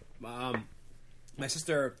 My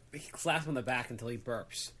sister slaps him on the back until he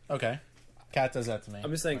burps. Okay. Kat does that to me. I'm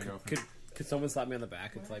just saying, My girlfriend. could someone slap me on the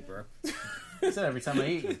back until I burp? I said every time I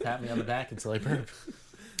eat, you pat me on the back until I burp.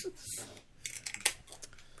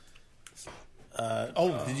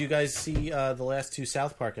 Did you guys see the last 2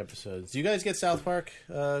 South Park episodes? Do you guys get South Park,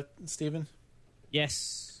 Steven?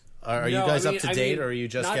 Yes. Are you No, guys I mean- up to I date, mean, or are you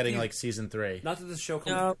just not getting the- like season 3? Not that the show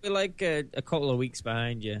comes. No, we're like a couple of weeks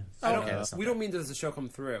behind you. I don't. Okay, that's not we don't mean does the show come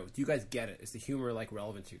through. Do you guys get it? Is the humor like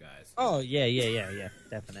relevant to you guys? Oh yeah,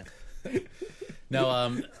 definitely.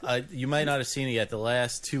 No, you might not have seen it yet. The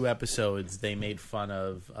last 2 episodes, they made fun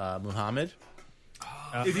of Muhammad.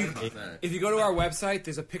 If you go to our website,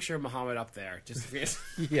 there's a picture of Muhammad up there. Just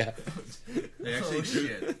Yeah. They actually Oh, drew.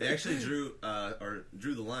 shit. They actually drew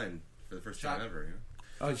the line for the first time Shot. ever. You know?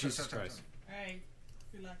 oh Jesus Christ! Alright.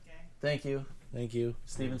 Good luck, guy. Thank you. Thank you.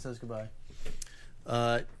 Steven says goodbye.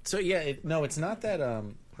 So, yeah, no, it's not that...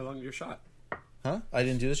 How long is your shot? Huh? I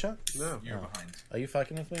didn't do the shot? No, You're Oh. behind. Are you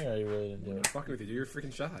fucking with me, or you really didn't do I'm it? fucking with you. Do your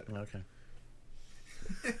freaking shot. Okay.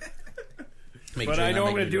 But I know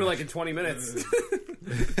I'm going to do it like in 20 minutes.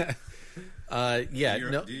 Yeah, do,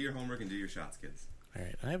 no. do your homework and do your shots, kids. All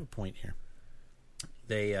right, I have a point here.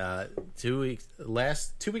 They 2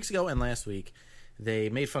 weeks ago and last week, they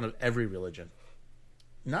made fun of every religion.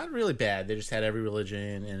 Not really bad. They just had every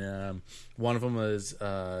religion, and one of them was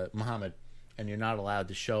Muhammad, and you're not allowed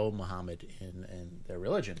to show Muhammad in their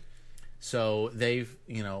religion. So they've,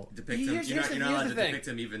 Depict him. Here's- You're not here's allowed the to thing. depict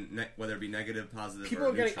him, even whether it be negative, positive. People or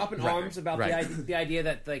are getting neutral. up in Right. arms about Right. the idea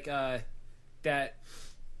that like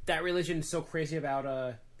that religion is so crazy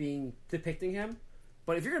about being depicting him.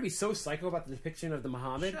 But if you're going to be so psycho about the depiction of the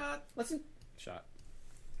Muhammad, Shot. Shot.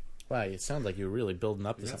 wow, it sounds like you're really building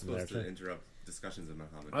up to You're not something there. supposed to Too. interrupt discussions of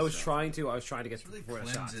Muhammad. I was so. trying to get It really before the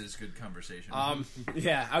shot. cleanses good conversation.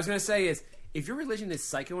 Yeah, I was gonna say is if your religion is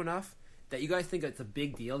psycho enough that you guys think it's a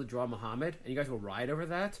big deal to draw Muhammad and you guys will riot over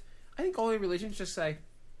that, I think all your religions just say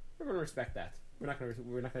we're gonna respect that. We're not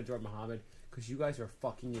gonna draw Muhammad because you guys are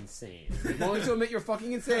fucking insane. As long as you admit you're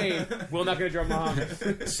fucking insane, we're not gonna draw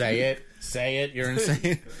Muhammad. Say it. You're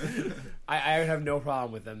insane. I would have no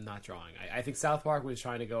problem with them not drawing. I think South Park was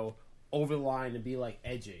trying to go over the line and be like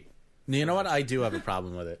edgy. You know what? I do have a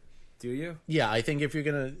problem with it. Do you? Yeah, I think if you're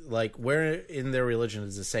gonna where in their religion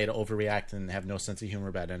does it say to overreact and have no sense of humor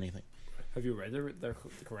about anything? Have you read the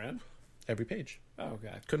Quran? Every page. Oh,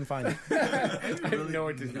 okay. Couldn't find it. I have no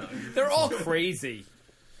idea. They're all crazy.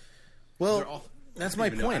 Well, that's my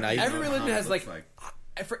Even though point. I don't I even Every know religion how has, it looks like-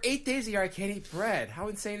 For 8 days a year, I can't eat bread. How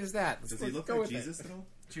insane is that? Does he look go like with it. Jesus at all?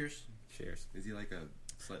 Cheers. Cheers. Is he like a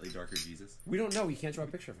slightly darker Jesus? We don't know. You can't draw a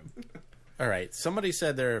picture of him. All right. Somebody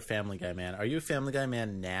said they're a Family Guy man. Are you a Family Guy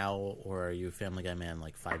man now, or are you a Family Guy man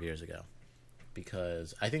like 5 years ago?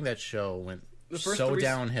 Because I think that show went The first so three-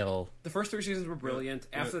 downhill. The first 3 seasons were brilliant.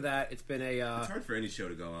 Yeah. After that, it's been a... It's hard for any show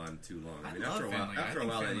to go on too long. I mean, I love after a while, Family Guy. I think they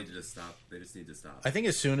Family- need to just stop. They just need to stop. I think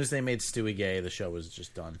as soon as they made Stewie gay, the show was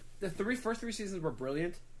just done. The first three seasons were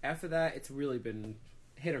brilliant. After that, it's really been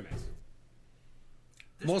hit or miss.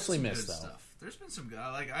 There's Mostly been some missed, good though. stuff. There's been some good.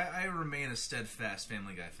 Like I remain a steadfast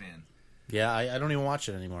Family Guy fan. Yeah, I don't even watch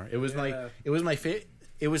it anymore. It was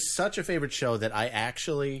it was such a favorite show that I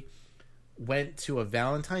actually went to a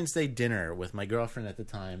Valentine's Day dinner with my girlfriend at the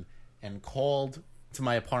time and called to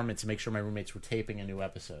my apartment to make sure my roommates were taping a new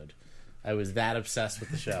episode. I was that obsessed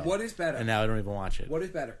with the show. What is better? And now I don't even watch it. What is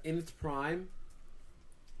better? In its prime,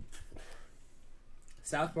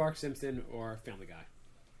 South Park, Simpson, or Family Guy?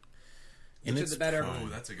 In Which its is the better prime. Oh,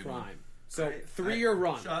 that's a good prime? one. So 3-year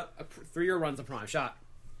run. Shot. 3-year run's a prime shot.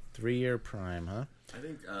 3-year prime, huh? I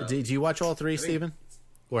think. Do you watch all three, think- Steven?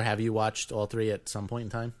 Or have you watched all three at some point in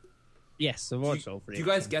time? Yes, I've watched all three. Do you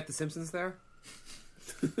guys get The Simpsons there?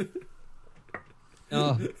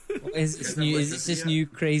 Oh, is this new? Is this this new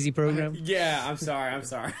crazy program? Yeah, I'm sorry. I'm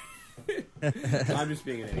sorry. I'm just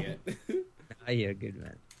being an idiot. I hear good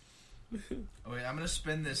man. Oh wait, I'm gonna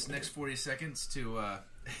spend this next 40 seconds to.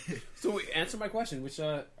 So answer my question. Which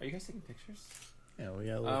are you guys taking pictures? Yeah, we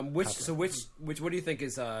got a little Which couple. so which what do you think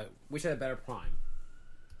is which had a better prime?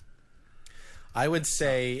 I would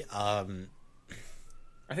say I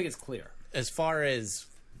think it's clear. as far as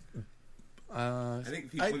I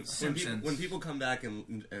think people, Simpsons. when people come back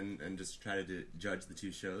and just try to judge the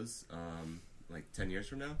two shows, like 10 years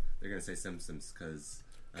from now, they're gonna say Simpsons because.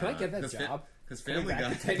 Can I get that job? Because Coming Family back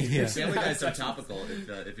Guy, in 10 years Family from now, Guy's so such a- topical.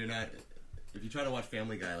 If you try to watch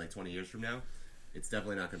Family Guy like 20 years from now, it's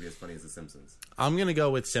definitely not going to be as funny as The Simpsons. I'm gonna go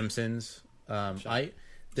with Simpsons.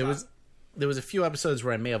 There was a few episodes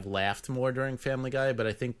where I may have laughed more during Family Guy, but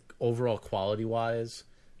I think overall quality wise,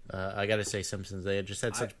 I got to say Simpsons. They just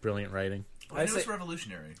had such brilliant writing. I know it's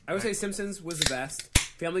revolutionary. I would say Simpsons was the best.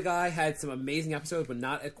 Family Guy had some amazing episodes, but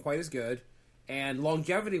not quite as good. And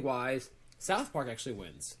longevity wise, South Park actually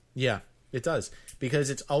wins. Yeah, it does because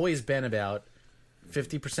it's always been about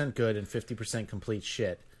 50% good and 50% complete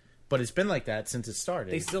shit. But it's been like that since it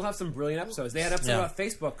started. They still have some brilliant episodes. They had an episode Yeah. about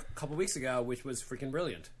Facebook a couple weeks ago, which was freaking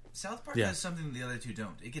brilliant. South Park Yeah. has something the other two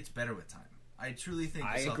don't. It gets better with time. I truly think.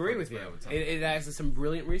 I South agree Park with gets you. better with time. It has some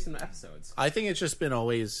brilliant recent episodes. I think it's just been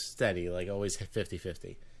always steady, like always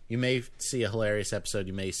 50-50. You may see a hilarious episode,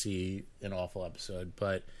 you may see an awful episode,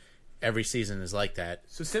 but every season is like that.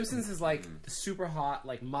 So Simpsons is like the super hot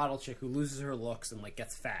like model chick who loses her looks and like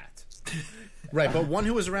gets fat. Right, but one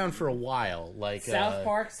who was around for a while, like South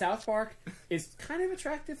Park is kind of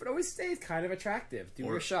attractive. It always stays kind of attractive. Do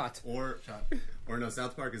your shot. Or no,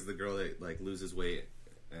 South Park is the girl that like loses weight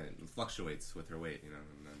and fluctuates with her weight, you know.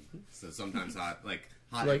 And then, so sometimes hot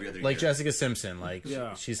every other like year. Jessica Simpson, like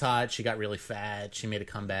Yeah. she's hot, she got really fat, she made a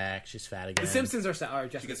comeback, she's fat again. The Simpsons are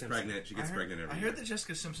Jessica She gets Simpson. pregnant. She gets pregnant every I year. heard that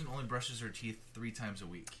Jessica Simpson only brushes her teeth 3 times a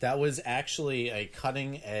week. That was actually a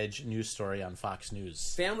cutting edge news story on Fox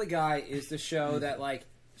News. Family Guy is the show that like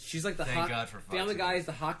she's like the Thank hot. God for Fox Family Guy News. is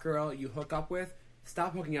the hot girl you hook up with.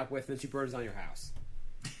 Stop hooking up with, and she burns down your house.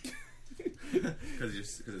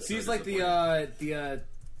 Because She's like the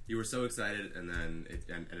you were so excited, and then it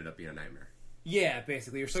ended up being a nightmare. yeah,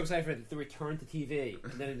 basically you're so excited for the return to TV,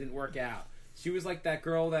 and then it didn't work out. She was like that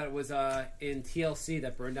girl that was in TLC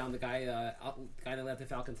that burned down the guy that left the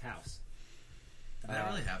Falcon's house. Did that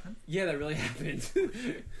really happen? Yeah, that really happened.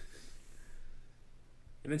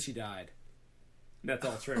 And then she died. That's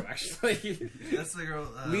all true, actually. That's the girl,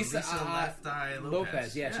 Lisa, Lisa Left Eye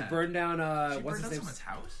Lopez. Yeah, she burned down. She What's burned down his name? someone's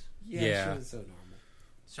house? Yeah, Yeah. she was so normal.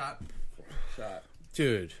 Shot. Shot.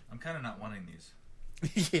 Dude. I'm kind of not wanting these.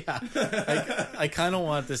 Yeah. I kind of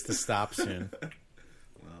want this to stop soon.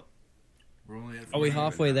 Well, We're only at Are we 40.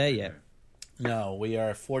 halfway there yet? No, we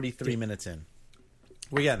are 43 minutes in.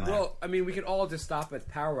 We're getting there. Well, I mean, we could all just stop at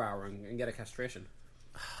Power Hour and get a castration.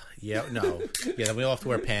 Yeah, no. Yeah, then we'll have to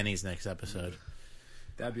wear panties next episode.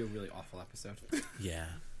 That'd be a really awful episode. Yeah.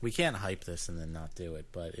 We can't hype this and then not do it,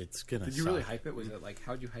 but it's going to Did you really hype it? Was it like,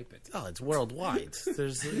 how'd you hype it? Oh, it's worldwide.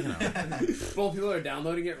 There's, Well, people that are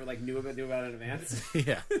downloading it or like knew about it in advance.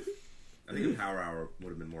 yeah. I think a power hour would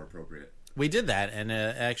have been more appropriate. We did that, and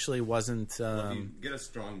it actually wasn't Well, if you get a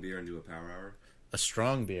strong beer and do a power hour. a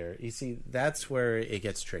strong beer. You see, that's where it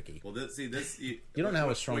gets tricky. Well, this you don't know how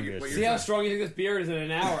a strong beer is. See how strong you think this beer is in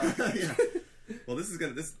an hour. Yeah. Well, this is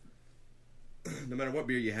gonna no matter what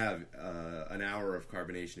beer you have, an hour of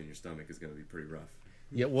carbonation in your stomach is going to be pretty rough.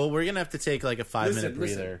 Yeah, well, we're gonna have to take like a 5-minute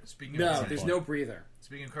Listen. breather. Speaking of No, carbonation- there's no breather.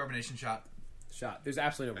 Speaking of carbonation, shot. There's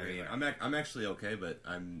absolutely no I mean, breather. I'm actually okay, but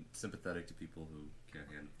I'm sympathetic to people who can't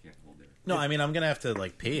hold their. No, I mean I'm gonna have to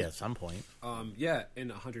like pee at some point. Yeah, in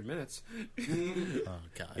 100 minutes. Oh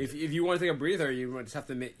God. If you want to take a breather, you just have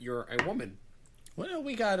to admit you're a woman. Well,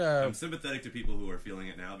 we got I'm sympathetic to people who are feeling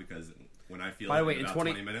it now because when I feel By the it way, in in about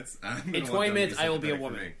 20 20 minutes, in 20 minutes, I will be a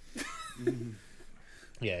woman.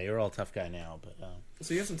 Yeah, you're all tough guy now, but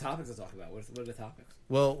So you have some topics to talk about. What are the topics?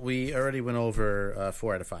 well, we already went over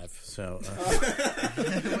 4 out of 5. So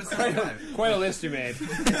What's that? Quite a list you made.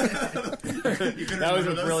 That was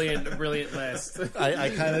a brilliant list. I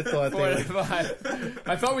kind of thought 4 out they of would, 5.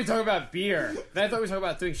 I thought we talked about beer. Then I thought we talked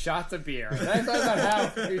about doing shots of beer. Then I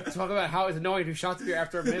thought about how it's annoying to do shots of beer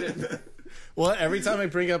after a minute. well, every time I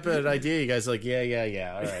bring up an idea, you guys are like,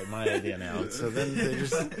 yeah. All right, my idea now. So then they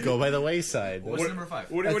just go by the wayside. What's number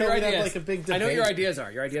 5? What I are thought your we'd have, ideas? like, a big I know what your debate. ideas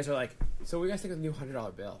are. Your ideas are like, so what do you guys think of the new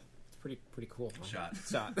 $100 bill? It's pretty cool. Huh?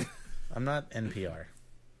 Shot. I'm not NPR.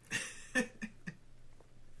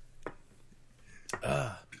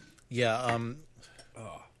 Yeah. I don't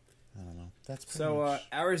know. That's pretty So much-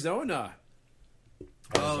 Arizona.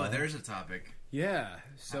 Oh, there's a topic. Yeah.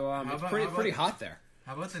 So How it's about- pretty how about- pretty hot there.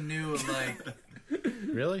 How about the new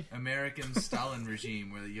really. American Stalin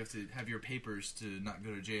regime where you have to have your papers to not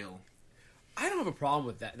go to jail? I don't have a problem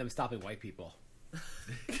with that. Them stopping white people.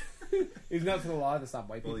 Isn't that for the law to stop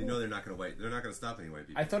white people? Well, you know they're not going to wait. They're not going to stop any white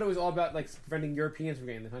people. I thought it was all about like preventing Europeans from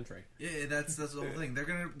getting in the country. Yeah, that's the whole thing. They're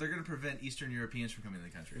gonna prevent Eastern Europeans from coming to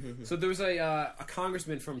the country. So there was a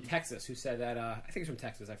congressman from Texas who said that I think he's from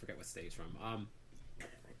Texas. I forget what state he's from.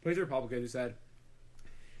 But he's a Republican who said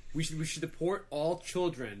we should deport all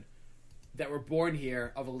children that were born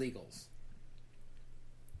here of illegals.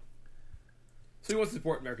 So he wants to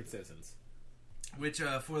deport American citizens. Which,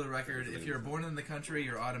 for the record, if you're born in the country,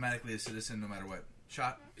 you're automatically a citizen no matter what.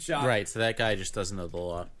 Shot. Right, so that guy just doesn't know the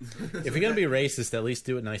law. If you're gonna be racist, at least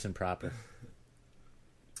do it nice and proper.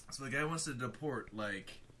 So the guy wants to deport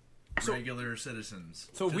like So- regular citizens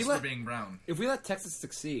so if just we for being brown. If we let Texas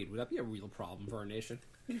succeed, would that be a real problem for our nation?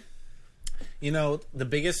 You know, the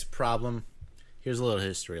biggest problem. Here's a little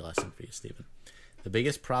history lesson for you, Stephen. The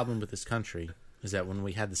biggest problem with this country is that when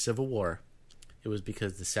we had the Civil War, it was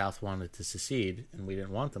because the South wanted to secede, and we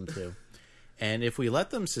didn't want them to. And if we let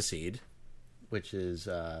them secede, which is,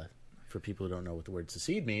 for people who don't know what the word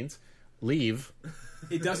secede means, leave.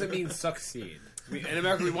 It doesn't mean succeed. In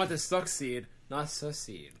America, we want to succeed, not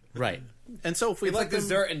secede. Right. And so if we It's let like them,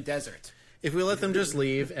 dessert and desert. if we let them just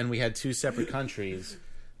leave, and we had 2 separate countries,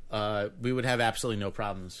 we would have absolutely no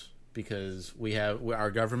problems because our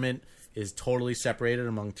government is totally separated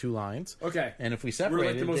among 2 lines. Okay. And if we We're separated,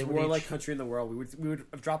 like the most they would warlike each- country in the world. We would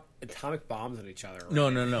have dropped atomic bombs on each other.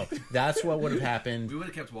 No. That's what would have We happened. would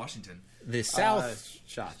have kept Washington. The South,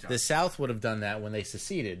 Shot. the South would have done that when they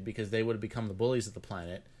seceded because they would have become the bullies of the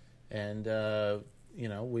planet, and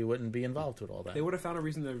we wouldn't be involved with all that. They would have found a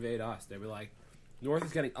reason to invade us. They were like, North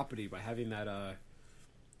is getting uppity by having that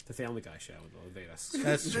the Family Guy show will invade us.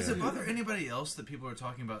 That's Does true. it bother anybody else that people are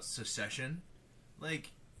talking about secession?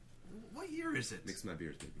 Like, what year is it? Mix my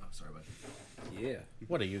beers, baby. Oh, sorry about that. Yeah.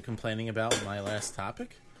 What are you complaining about? My last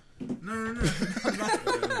topic? No.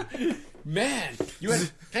 Man, you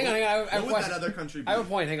had. Hang on. I have a What would that question. other country be? I have a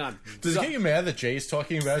point. Hang on. Does it get you mad that Jay's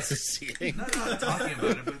talking about seceding? I'm not talking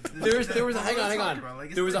about it, but There was a What hang am I on. talking about? Like,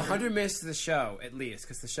 it's There was different. 100 minutes to the show at least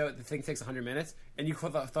because the thing takes 100 minutes, and you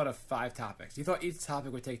thought of 5 topics. You thought each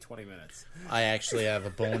topic would take 20 minutes. I actually have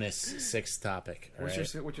a bonus 6th topic. all What's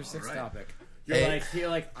right? your 6th right. topic? Hey. You're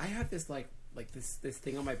like I have this like this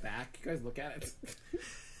thing on my back. You guys look at it.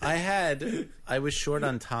 I was short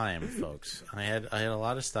on time, folks. I had a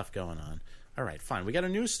lot of stuff going on. All right, fine. We got a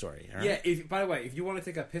news story. All right? Yeah. By the way, if you want to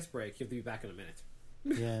take a piss break, you have to be back in a minute.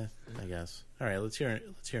 Yeah, I guess. All right, let's hear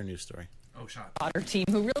a news story. Oh, shot. Potter team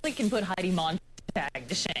who really can put Heidi Montag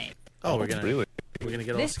to shame. Oh, we're gonna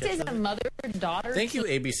get all This sketchy. is a mother-daughter Thank you,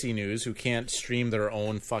 ABC News, who can't stream their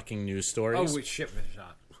own fucking news stories. Oh, wait, shit, Mr.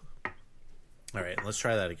 Shot. All right, let's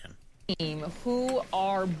try that again. team who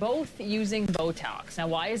are both using Botox. Now,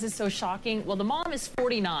 why is this so shocking? Well, the mom is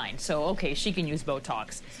 49, so okay, she can use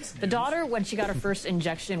Botox. The daughter, when she got her first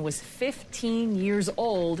injection, was 15 years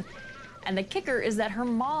old. And the kicker is that her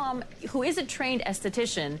mom, who is a trained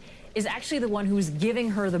esthetician, is actually the one who's giving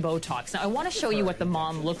her the Botox. Now, I want to show you what the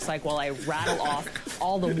mom looks like while I rattle off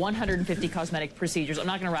all the 150 cosmetic procedures. I'm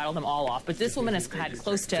not going to rattle them all off, but this woman has had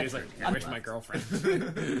close to... She's like, I wish my girlfriend.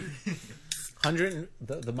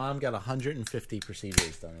 The mom got 150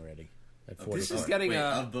 procedures done already. at This 44. She's getting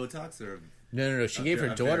of Botox or No. She gave her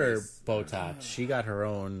of daughter various- Botox. She got her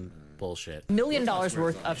own bullshit. $1 million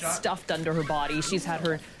worth of stuffed under her body. She's had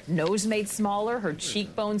her nose made smaller, her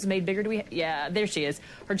cheekbones made bigger. Yeah, there she is.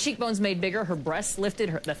 Her cheekbones made bigger, her breasts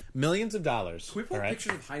lifted. Millions of dollars. Can we pull all right?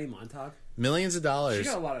 pictures of Heidi Montag? Millions of dollars. She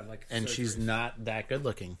got a lot of like. And she's surgeries. not that good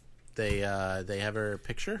looking. They have her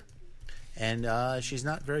picture, and she's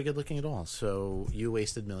not very good looking at all. So you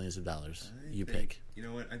wasted millions of dollars. You pick. You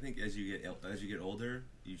know what? I think as you get older,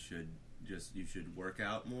 you should work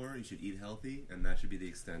out more. You should eat healthy, and that should be the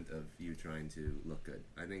extent of you trying to look good.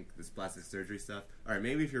 I think this plastic surgery stuff. All right,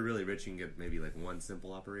 maybe if you're really rich, you can get maybe like one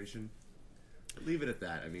simple operation. But leave it at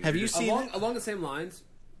that. I mean, Have you seen along the same lines?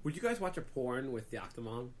 Would you guys watch a porn with the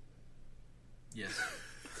Octomom? Yes.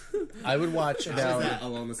 I would watch How is about. that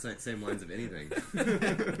along the same lines of anything?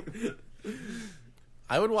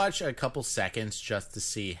 I would watch a couple seconds just to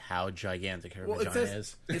see how gigantic her vagina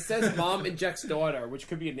is. It says mom injects daughter, which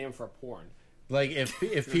could be a name for a porn. Like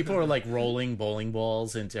if people are like rolling bowling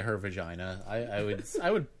balls into her vagina, I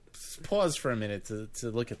would pause for a minute to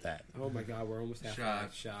look at that. Oh my god, we're almost halfway.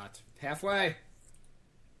 Shot. Shot. Halfway.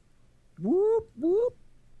 Whoop whoop.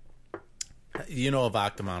 You know of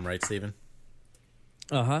Octomom, right, Steven?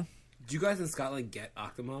 Uh huh. Do you guys in Scotland get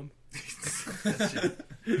Octomom?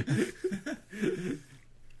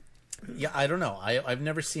 Yeah, I don't know. I've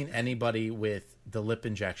never seen anybody with the lip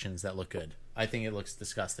injections that look good. I think it looks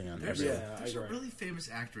disgusting on There's, everyone. there's a really famous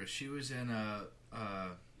actress. She was in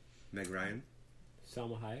Meg Ryan.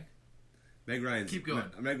 Salma Hayek. Meg Ryan. Keep going.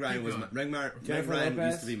 Meg Ryan Keep was going. Meg Jennifer Ryan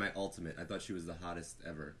Lopez? used to be my ultimate. I thought she was the hottest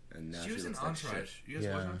ever, and now she was in looks like Entourage. shit. You guys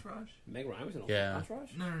Yeah. watch Entourage? Meg Ryan was in Yeah. Entourage?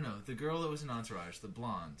 No. The girl that was in Entourage, the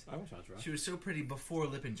blonde. I watched Entourage. She was so pretty before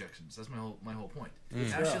lip injections. That's my whole point. Mm.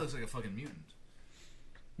 Now she looks like a fucking mutant.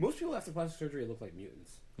 Most people after plastic surgery look like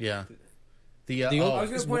mutants. Yeah. The I old- was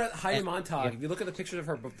going to point out Heidi Uh, Montag. yeah. If you look at the pictures of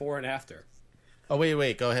her before and after. Oh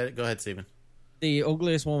wait. Go ahead, Steven. The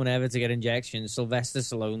ugliest woman ever to get injections, Sylvester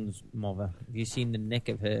Stallone's mother. Have you seen the nick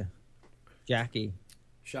of her? Jackie.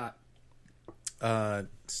 Shot. Sylvester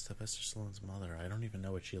Stallone's mother. I don't even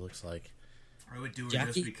know what she looks like. I would do it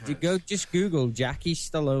Jackie, just because. just Google Jackie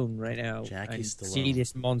Stallone right now. Jackie and Stallone. See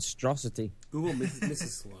this monstrosity. Google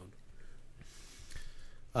Mrs.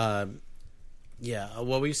 Sloan. Yeah.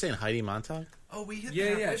 What were you saying, Heidi Montag? Oh, we hit. Yeah, the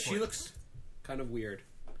yeah. halfway She point. looks kind of weird.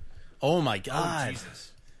 Oh my Oh God. Jesus!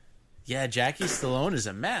 Yeah, Jackie Stallone is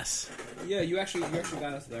a mess. Yeah, you actually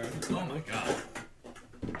got us there. Oh my God!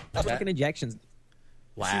 Stop looking injections.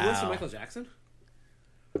 Wow. She works for Michael Jackson?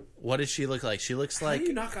 What does she look like? She looks How like do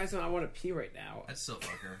you knock guys on I want to pee right now? That's so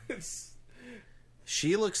fucker.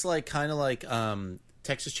 she looks like kind of like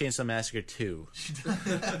Texas Chainsaw Massacre 2.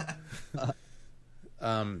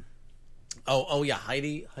 Oh yeah,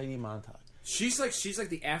 Heidi Montag. She's like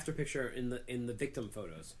the after picture in the victim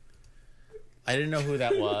photos. I didn't know who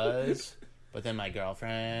that was, but then my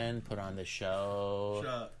girlfriend put on this show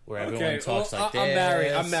Shut. where everyone talks like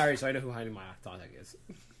this. I'm married, so I know who Heidi Montag is.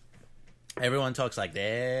 Everyone talks like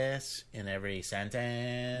this in every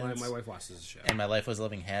sentence. My wife watches the show. And my life was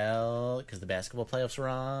living hell because the basketball playoffs were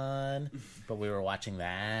on, but we were watching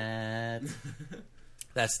that.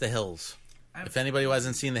 That's The Hills. If anybody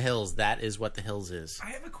hasn't seen The Hills, that is what The Hills is.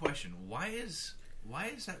 I have a question. Why is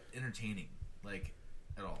that entertaining? Like,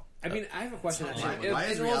 at all? I mean, I have a question. Actually. Why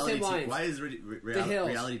is Along the reality? same lines. Why is The Hills.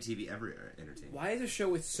 reality TV ever entertaining? Why is a show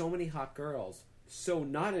with so many hot girls so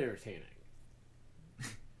not entertaining?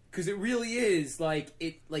 Because it really is like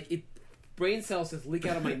it brain cells just leak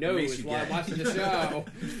out of my makes nose you while I'm gay. watching the show.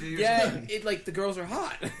 Yeah, it like the girls are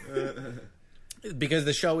hot. Because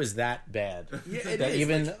the show is that bad. Yeah, it that is,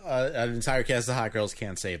 even like- an entire cast of hot girls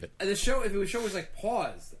can't save it. And the show, if the show was like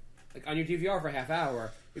paused, like on your DVR for a half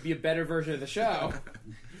hour, it'd be a better version of the show.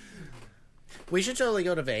 We should totally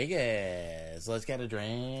go to Vegas. Let's get a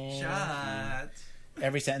drink. Shot.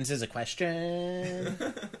 Every sentence is a question.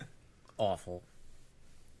 Awful.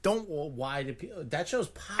 Why do people... That show's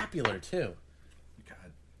popular, too.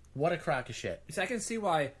 God. What a crock of shit. So I can see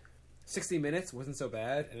why 60 minutes wasn't so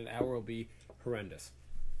bad, and an hour will be horrendous.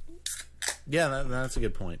 Yeah, that's a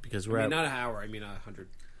good point, because we're I mean, at... not an hour. I mean 100.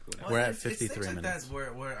 We're at it's 53 things like minutes.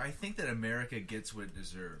 That where I think that America gets what it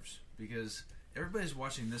deserves because everybody's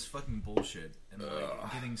watching this fucking bullshit and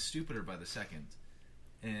like getting stupider by the second.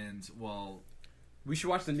 And while We should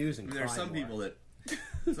watch the news and There are cry some more. people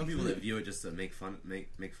that view it just to make fun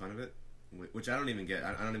of it, which I don't even get.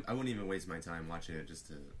 I wouldn't even waste my time watching it just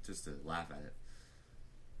to laugh at it.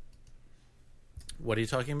 What are you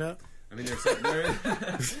talking about? I mean,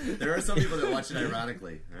 there are some people that watch it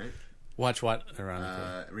ironically, right? Watch what,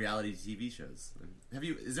 ironically? Reality TV shows.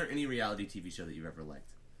 Is there any reality TV show that you've ever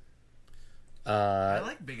liked? I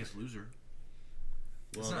like Biggest Loser.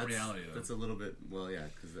 Well, It's not that's, reality, though. That's a little bit. Well, yeah,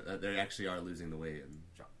 because they actually are losing the weight. And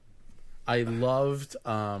I loved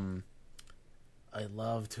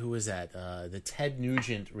who was that? The Ted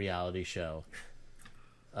Nugent reality show.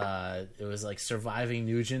 It was like Surviving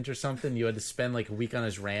Nugent or something. You had to spend like a week on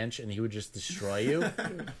his ranch, and he would just destroy you.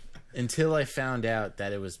 Until I found out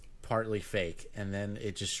that it was partly fake, and then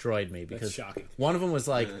it destroyed me because shocking. one of them was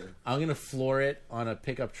like, "I'm gonna floor it on a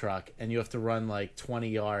pickup truck, and you have to run like 20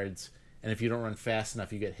 yards, and if you don't run fast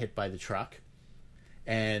enough, you get hit by the truck."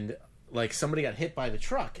 And like somebody got hit by the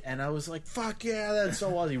truck, and I was like, "Fuck yeah, that's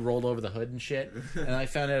so awesome!" He rolled over the hood and shit, and I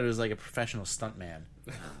found out it was like a professional stuntman.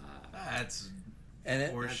 That's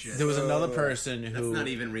And horseshit. there was another person that's who not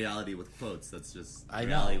even reality with quotes. That's just I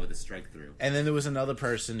reality know. with a strike through. And then there was another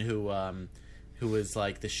person who was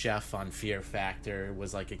like the chef on Fear Factor,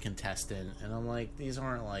 was like a contestant, and I'm like, these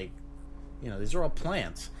aren't like, these are all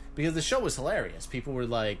plants, because the show was hilarious. People were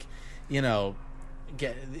like, he'd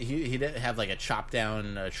have like a chop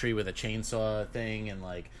down tree with a chainsaw thing, and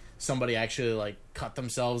like somebody actually like cut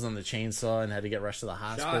themselves on the chainsaw and had to get rushed to the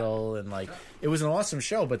hospital, and like it was an awesome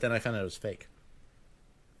show. But then I found out it was fake.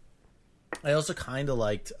 I also kind of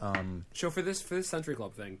liked. So for this Century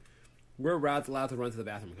Club thing, we're allowed to run to the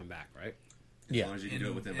bathroom and come back, right? As long as you can do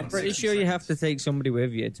it within I'm 1 Pretty second. sure you have to take somebody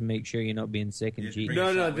with you to make sure you're not being sick and Yeah, cheating. bring your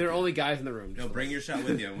No, shot there with are you. only guys in the room. No, bring your shot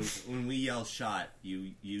with you. When we yell "shot,"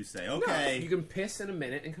 you say No, okay. you can piss in a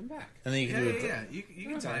minute and come back. And then you can do it. Yeah. You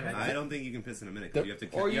can time it. I don't think you can piss in a minute. 'Cause you have to.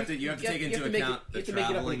 Or You have to take into make account it- the you have to make it up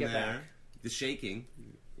when traveling you get there, back. the shaking,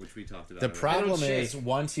 which we talked about. The already. problem shake. is,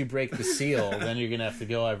 once you break the seal, then you're gonna have to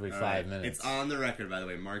go every All 5 right. minutes. It's on the record, by the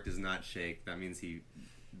way. Mark does not shake. That means he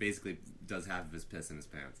basically does half of his piss in his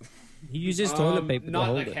pants. He uses toilet paper to Not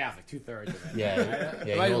hold like it. half, like 2/3 of it. Yeah,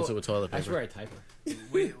 he holds it with toilet paper. I swear I type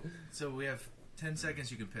it. So we have 10 seconds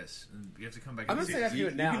you can piss. And you have to come back. I'm and not saying I have to do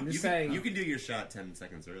it now. I'm just saying. You can do your shot 10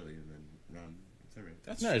 seconds early and then run. It's all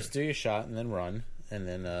right. No, just do your shot and then run, and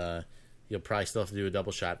then you'll probably still have to do a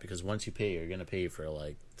double shot, because once you pee, you're gonna pee for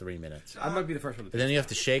like 3 minutes, I might be the first one to but then you have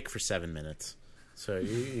to shake for 7 minutes. So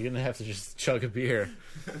you're gonna have to just chug a beer.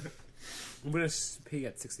 I'm going to pee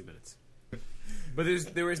at 60 minutes. But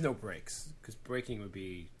there is no breaks, because breaking would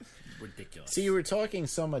be ridiculous. See, you were talking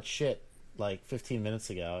so much shit like 15 minutes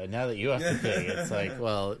ago, and now that you have to pee, it's like,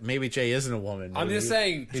 well, maybe Jay isn't a woman. I'm Maybe just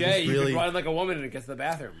saying, he Jay, just you really- could run like a woman and get to the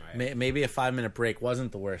bathroom, right? Maybe a 5-minute break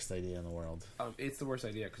wasn't the worst idea in the world. It's the worst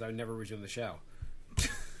idea, because I would never resume the show.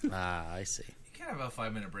 I see. You can't have a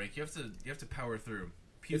 5-minute break. You have to power through.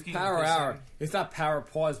 It's Puking, power pissing. hour. It's not power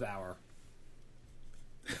pause hour.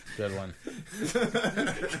 Good one.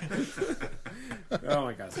 Oh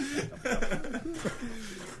my god.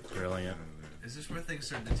 Brilliant. Is this where things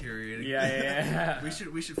start deteriorating? Yeah.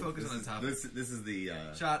 We should focus on the topic. This is the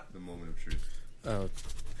Shot. the moment of truth. Oh,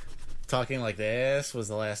 talking like this was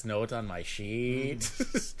the last note on my sheet.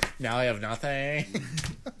 Now I have nothing.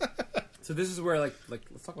 So this is where like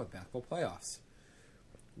let's talk about basketball playoffs.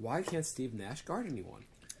 Why can't Steve Nash guard anyone?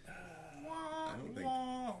 I don't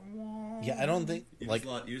think Yeah, I don't think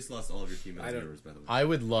you just lost all of your female I don't- viewers, by the way. I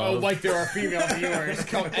would love. there are female viewers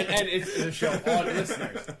come and it's a show on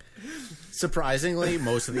listeners. Surprisingly,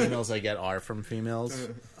 most of the emails I get are from females.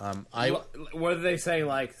 What do they say?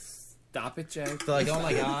 Like, stop it, Jay. They're like, "Oh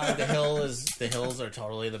my god, the Hills are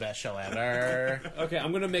totally the best show ever." Okay,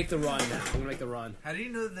 I'm gonna make the run now. I'm gonna make the run. How do you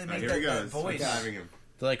know that they All right, make here he that goes. voice? I'm diving him.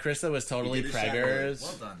 They're like, "Krista was totally He did his preggers.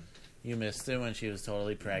 Well done. You missed it when she was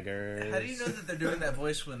totally preggers." How do you know that they're doing that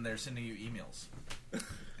voice when they're sending you emails?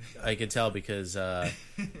 I could tell because, They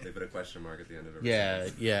put a question mark at the end of every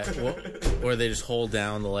yeah, sentence. or they just hold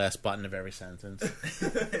down the last button of every sentence.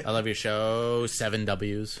 I love your show. 7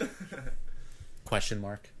 W's. Question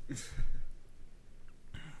mark.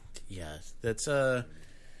 Yeah, that's Oh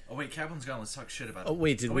wait, Kaplan's gone. Let's talk shit about. Oh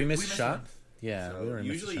wait, did we miss a missed shot? one. Yeah, we were So in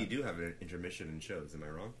usually you missed a do have an intermission in shows. Am I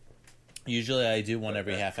wrong? shot. Usually I do one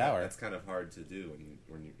every half hour. That's kind of hard to do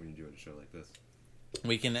when you're doing a show like this.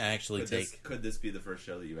 We can actually Could this be the first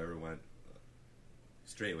show that you ever went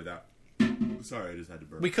straight without? Sorry, I just had to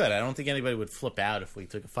burp. We could. I don't think anybody would flip out if we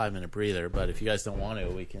took a 5-minute breather. But if you guys don't want to,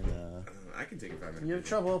 we can. I can take a 5-minute. You have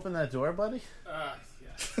trouble opening that door, buddy? Yeah.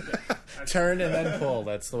 Turn and then pull.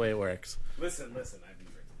 That's the way it works. Listen. I've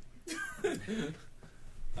been drinking.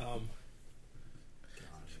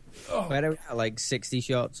 Where are we at, like 60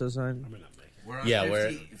 shots or something? I'm gonna make it. We're on Yeah,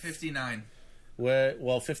 59.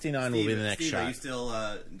 59 will be the next Steve, shot. are you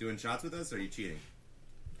still doing shots with us, or are you cheating?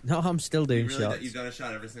 No, I'm still doing Really, shots. you've done a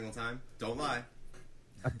shot every single time? Don't lie.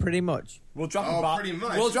 Pretty much. We'll drop Oh, a bomb. pretty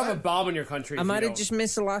much. We'll drop a What? bomb in your country. I if you might have don't. just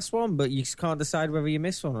missed the last one, but you can't decide whether you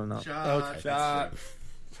missed one or not. Shot. Okay. Shot.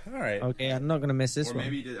 All right. Okay, I'm not going to miss this Or one.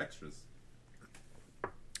 maybe you did extras.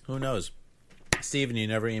 Who knows? Steven, you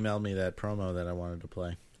never emailed me that promo that I wanted to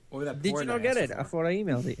play. Or that Did you porn not I get asked it? for. I thought I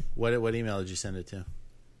emailed it. What email did you send it to?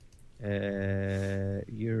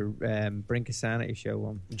 Your Brink of Sanity show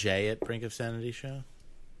one. Jay at Brink of Sanity Show?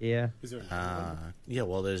 Yeah. Is there another one? Yeah,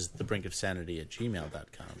 well, there's the Brink of Sanity at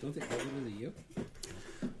gmail.com. Don't they open it to you?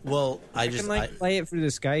 Well, I You just can like play it through the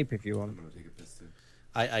Skype if you want. I'm gonna take a piss too.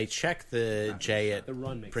 I check the Jay at The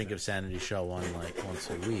run makes Brink of sense. Sanity Show one like once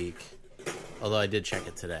a week. Although I did check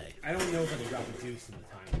it today. I don't know if I can drop the juice in the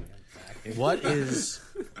time when I get back. What is?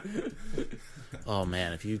 Oh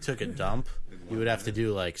man, if you took a dump, you would have to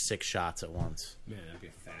do like 6 shots at once, Man, that'd be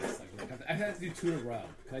fast. Like, I have to do 2 in a row.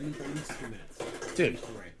 I need at least 2 minutes. dude.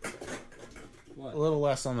 3. What? A little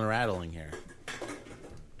less on the rattling here.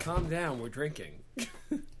 Calm down. We're drinking.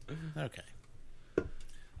 Okay.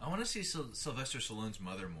 I want to see Sylvester Stallone's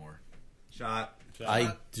mother more. Shot.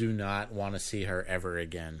 I do not want to see her ever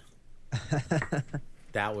again.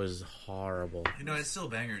 That was horrible. You know, I'd still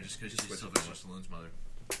bang her just because she's Sylvester Stallone's mother.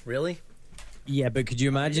 Really? Yeah, but could you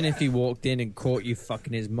imagine if he walked in and caught you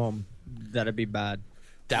fucking his mum? That'd be bad.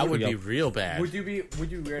 That would be Yep. real bad. Would you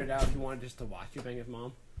weirded out if you wanted just to watch you bang his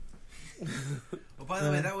mom? Oh, by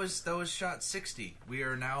the way, that was shot 60. We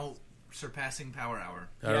are now surpassing Power Hour.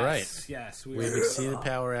 All right. Yes. We exceeded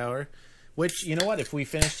Power Hour. Which, you know what? If we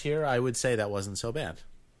finished here, I would say that wasn't so bad.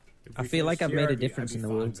 I feel like I've made a difference in the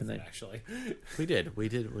world tonight. Actually, We did.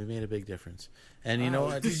 We made a big difference. And you know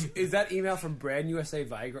what? Is that email from Brand USA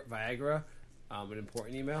Viagra an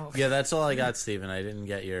important email? Yeah, that's all I got, Steven. I didn't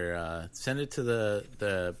get your... send it to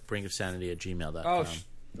the Brink of Sanity at gmail.com. Oh,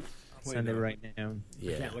 Send it right now.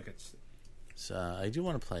 yeah. I can't look at. So I do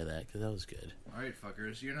want to play that because that was good. All right,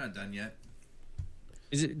 fuckers, you're not done yet.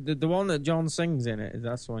 Is it the one that John sings in it?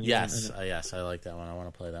 That's the one. You want, Yes, isn't it? yes, I like that one. I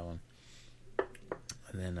want to play that one.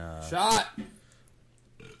 And then Shot.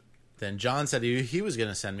 then John said he was going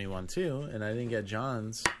to send me one too, and I didn't get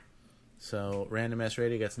John's. So Random S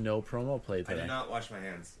Radio gets no promo played I today. did not wash my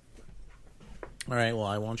hands. All right, well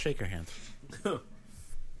I won't shake your hand. To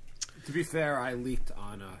be fair, I leaked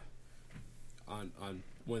on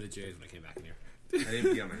one of the J's when I came back in here. I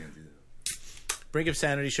didn't pee on my hands either.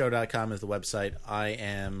 BrinkofSanityShow.com is the website. I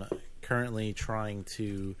am currently trying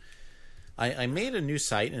to... I made a new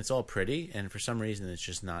site, and it's all pretty, and for some reason it's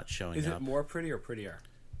just not showing Is up. it more pretty or prettier?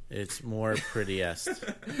 It's more prettiest.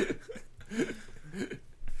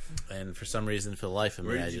 And for some reason, for the life of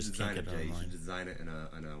Where me, I did you just design can't it, get it Jay? You should online. design it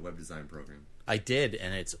in a web design program. I did,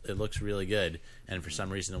 and it looks really good, and for some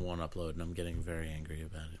reason it won't upload, and I'm getting very angry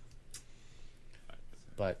about it.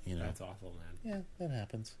 But, you know. That's awful, man. Yeah, that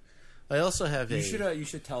happens. I also have You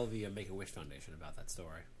should tell the Make-A-Wish Foundation about that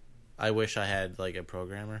story. I wish I had, like, a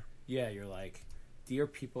programmer. Yeah, you're like, dear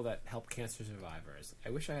people that help cancer survivors, I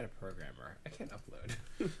wish I had a programmer. I can't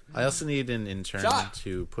upload. I also need an intern Shot!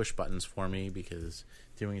 to push buttons for me, because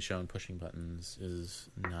doing a show and pushing buttons is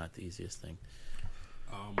not the easiest thing.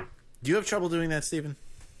 Do you have trouble doing that, Stephen?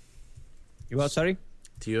 You what? Sorry.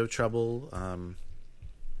 Do you have trouble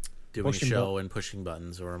doing Pushing a show and pushing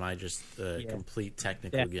buttons, or am I just a complete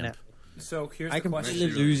technical Yeah, gimp? So here's I the question. completely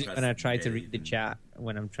Really lose it when I impressed try to that read you the can- chat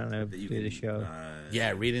when I'm trying to That you do the can, show.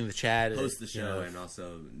 Yeah, reading the chat. host the you show know, and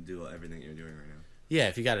also do everything you're doing right now. yeah,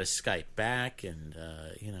 if you got to Skype back, and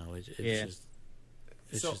you know, it's Yeah. just.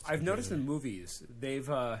 It's So just I've noticed in movies they've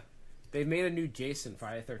made a new Jason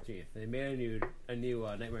Friday the 13th. They made a new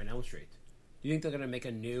Nightmare on Elm Street. Do you think they're gonna make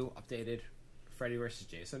a new updated Freddy vs.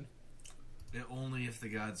 Jason? Only if the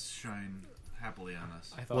gods shine happily on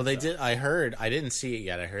us. I thought Well, they so. did. I heard. I didn't see it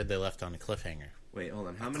yet. I heard they left on a cliffhanger. Wait, hold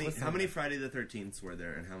on. How many Friday the 13th were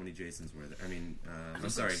there, and how many Jasons were there? I mean, I'm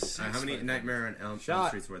It's sorry. like 6 how many Friday. Nightmare on Elm Shot.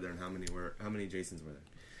 Streets were there, and how many Jasons were there?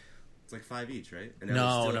 It's like 5 each, right? And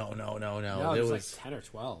No, that was no. No, It it was was like 10 or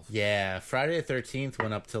 12. yeah. Friday the 13th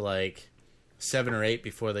went up to like 7 or 8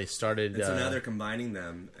 before they started. And so now they're combining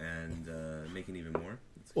them and making even more.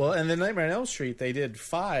 Well, and then Nightmare on Elm Street, they did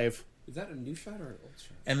 5, Is that a new shot or an old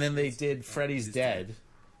shot? and then they did Freddy's Dead,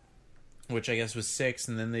 which I guess was 6,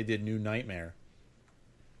 and then they did New Nightmare.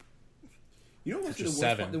 You know what's Which is the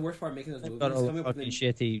 7. the worst part of making those I've movies? got It's all coming the up with fucking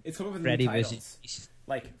the- shitty It's coming up with Freddy new titles. versus.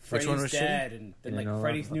 Like Which one Freddy's was dead, and then And like then all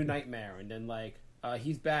Freddy's that New fucking- Nightmare, and then like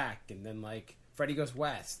he's back, and then like Freddy goes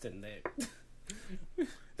west, and they.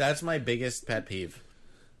 That's my biggest pet peeve.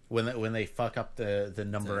 When they fuck up the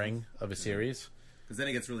numbering of a series. Because then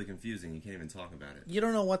it gets really confusing. You can't even talk about it. You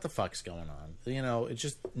don't know what the fuck's going on. You know, it's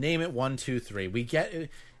just name it 1, 2, 3. We get it.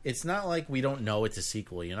 It's not like we don't know it's a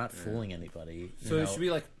sequel. You're not fooling anybody. So you it know? should be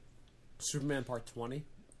like Superman Part 20.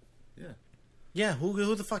 Yeah. Yeah,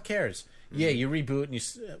 who the fuck cares? Yeah, you reboot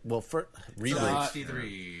and for reboots.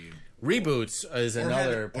 63. Reboots is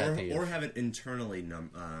another pet peeve. Or have it internally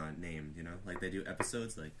named. You know, like they do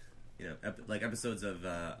episodes, like like episodes of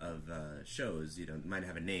shows. You know, might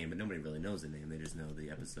have a name, but nobody really knows the name. They just know the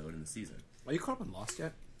episode and the season. Are you caught up on Lost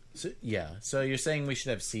yet? So you're saying we should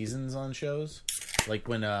have seasons on shows, like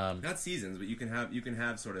when not seasons, but you can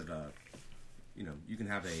have sort of you can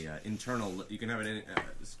have a internal. You can have it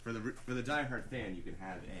for the diehard fan. You can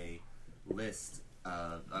have a list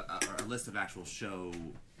of a list of actual show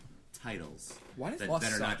titles. Why does that Lost are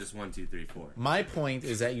suck? not just 1, 2, 3, 4. My point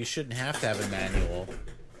is that you shouldn't have to have a manual.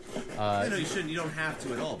 No, you shouldn't. You don't have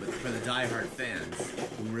to at all. But for the diehard fans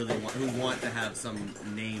who want to have some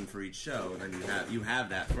name for each show, then you have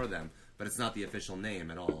that for them. But it's not the official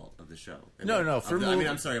name at all of the show. Of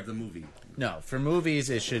the movie. No, for movies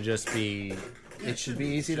it should just be. It should be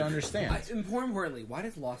easy to understand. More importantly, why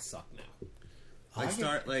does Lost suck now? I'm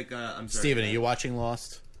sorry. Steven, are you watching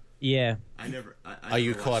Lost? Yeah. Are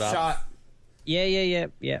you caught up?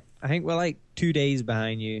 Yeah. I think we're like 2 days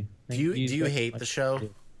behind you. Do you hate the show?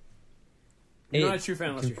 You're not a true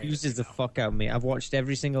fan unless you hate it. Confuses the fuck out of me. I've watched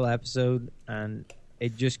every single episode, and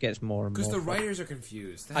it just gets more and more. Because the writers are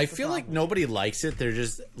confused. I feel like nobody likes it. They're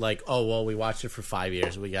just like, oh well, we watched it for 5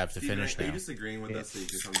 years. We have to finish now. Are you disagreeing with us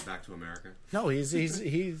that he comes back to America? No, he's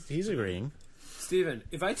agreeing. Steven,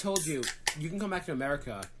 if I told you you can come back to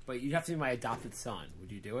America, but you'd have to be my adopted son,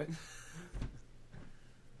 would you do it?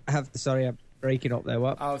 Sorry, I'm breaking up there.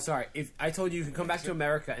 What? Oh, sorry. If I told you you can come back to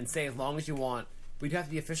America and stay as long as you want, but you'd have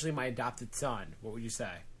to be officially my adopted son, what would you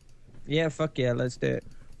say? Yeah, fuck yeah, let's do it.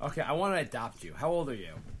 Okay, I want to adopt you. How old are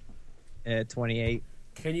you? 28.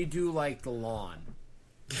 Can you do, like, the lawn?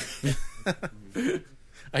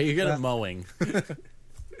 Are you good at mowing?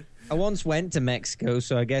 I once went to Mexico,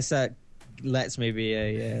 so I guess that lets me be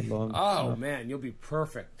a long... Oh, man, you'll be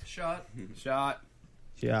perfect. Shot.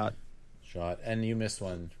 And you missed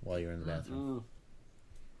one while you were in the bathroom.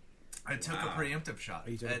 I took a preemptive shot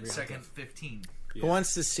at second 15. Who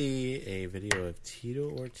wants to see a video of Tito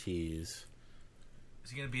Ortiz? Is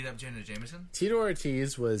he going to beat up Jenna Jameson? Tito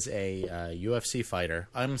Ortiz was a UFC fighter.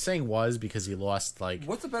 I'm saying was because he lost, like...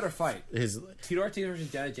 What's a better fight? Tito Ortiz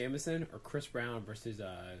versus Jenna Jameson or Chris Brown versus,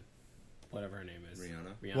 whatever her name is?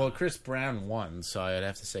 Rihanna. Well, Chris Brown won, so I'd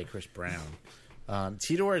have to say Chris Brown.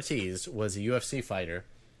 Tito Ortiz was a UFC fighter.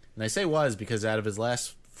 And I say was because out of his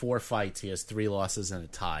last 4 fights, he has 3 losses and a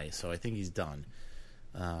tie. So I think he's done.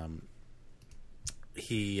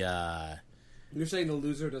 You're saying the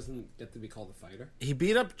loser doesn't get to be called a fighter? He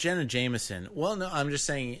beat up Jenna Jameson. Well, no, I'm just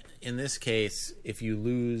saying in this case, if you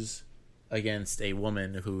lose against a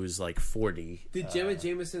woman who's like 40... Did Jenna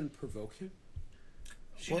Jameson provoke him?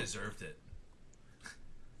 She deserved it.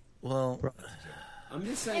 Well... I'm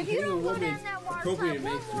just saying, If you don't go down that water slide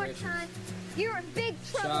one more time, you're in big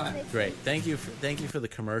trouble. Great, thank you for the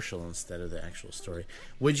commercial instead of the actual story.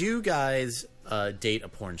 Would you guys date a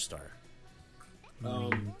porn star?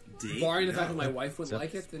 Barring the fact that my wife would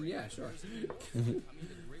like it, then yeah, sure.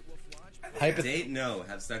 Date, no.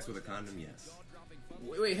 Have sex with a condom, yes.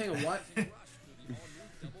 Wait, hang on, what?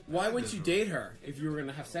 Why wouldn't you date her if you were going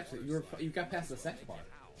to have sex with her? You got past the sex part.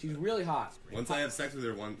 She's really hot. Once I have sex with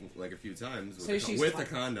her a few times with a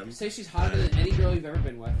condom. Say she's hotter than any girl you've ever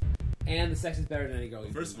been with, and the sex is better than any girl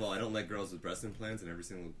you've been with. First of all, I don't like girls with breast implants,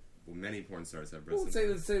 and many porn stars have breast Well,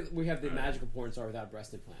 implants. say we have the magical porn star without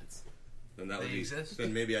breast implants. Then that would exist.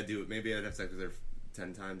 Then maybe I'd do it. Maybe I'd have sex with her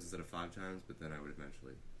 10 times instead of 5 times, but then I would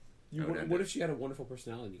eventually. What if she had a wonderful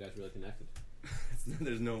personality and you guys really connected?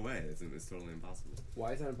 There's no way. It's totally impossible.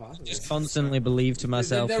 Why is that impossible? Just constantly believe to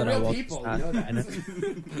myself they're that real I was. people. You know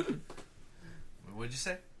that. What'd you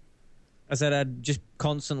say? I said I'd just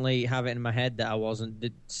constantly have it in my head that I wasn't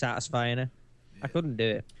satisfying her. I couldn't do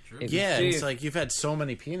it. It's like you've had so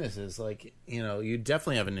many penises. Like, you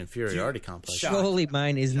definitely have an inferiority complex. Surely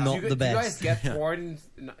mine is not the best. Do you guys get porn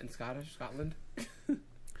in Scotland?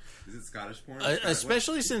 Is it Scottish porn?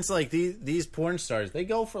 Especially since like these porn stars, they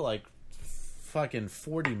go for like fucking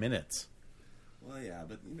 40 minutes. Well, yeah,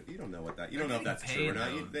 but you don't know what that. You don't know if that's true or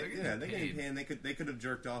not. They're getting paid. They could have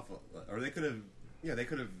jerked off, or they could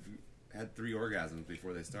have had 3 orgasms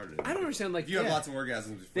before they started. I don't understand. Like, if you have lots of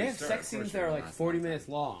orgasms before they you have start, sex scenes that are like 40 minutes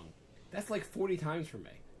long. That's like 40 times for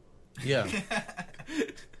me. Yeah,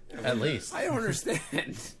 at least. I don't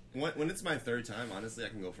understand. When it's my 3rd time, honestly, I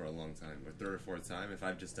can go for a long time. Or 3rd or 4th time, if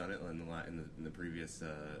I've just done it in the previous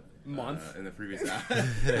month, in the previous few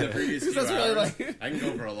hours, really I can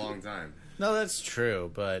go for a long time. No, that's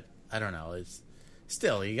true, but I don't know. It's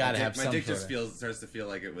still you got to have. My dick just starts to feel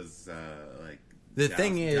like it was like The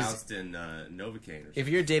thing is, doused in Novocaine. Or something. if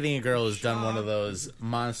you're dating a girl who's done one of those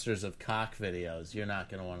monsters of cock videos, you're not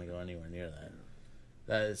going to want to go anywhere near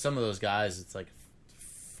that. Some of those guys, it's like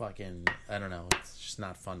fucking, I don't know, it's just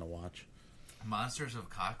not fun to watch. Monsters of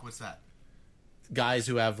cock? What's that? Guys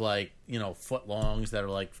who have like, foot longs that are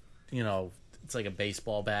like, it's like a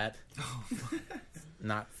baseball bat.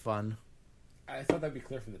 Not fun. I thought that'd be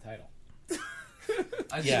clear from the title.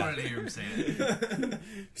 I just wanted to hear him say it.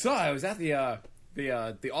 So I was at the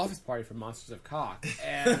office party for Monsters of Cock,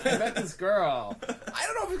 and I met this girl. I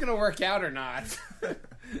don't know if it's gonna work out or not.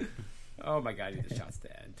 Oh my god, I need the shots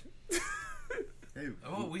to end. Hey,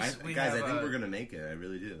 guys, I think we're gonna make it. I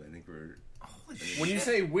really do. I think we're. Holy shit! When you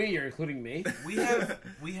say we, you're including me. We have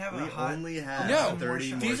only have No,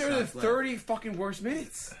 30 more these are the shots 30 fucking worst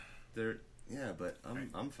minutes. Yeah, but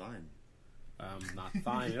I'm fine. Not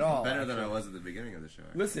fine at all. Better than I was at the beginning of the show.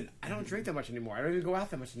 Listen, I don't drink that much anymore. I don't even go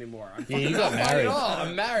out that much anymore. I'm Yeah, you fucking got not fine married. at all.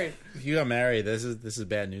 I'm married. If you got married, this is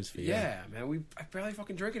bad news for you. Yeah, man. I barely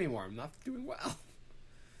fucking drink anymore. I'm not doing well.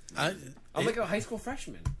 I'm like a high school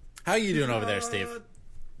freshman. How are you doing over there, Steve?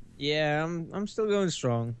 Yeah, I'm still going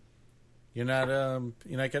strong. You're not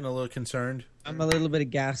getting a little concerned? I'm a little bit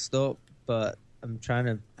gassed up, but I'm trying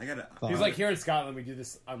to. He's like, here in Scotland, we do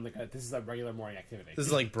this. This is a regular morning activity. This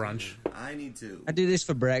is like brunch. I need to. I do this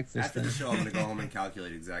for breakfast. After the show, I'm gonna go home and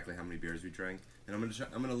calculate exactly how many beers we drank, and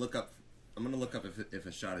I'm gonna look up if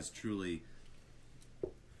a shot is truly.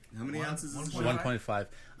 How many ounces is 1.5.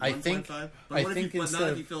 I think. But I what think if instead not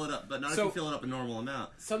if of- you fill it up, but not if you fill it up a normal amount.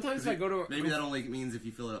 Sometimes if I go to maybe that only means if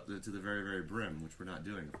you fill it up to the very very brim, which we're not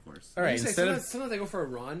doing, of course. All right. Sometimes I go for a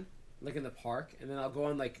run, like in the park, and then I'll go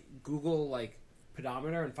on like Google like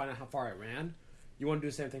pedometer and find out how far I ran. You want to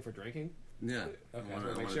do the same thing for drinking? Yeah. Okay, I I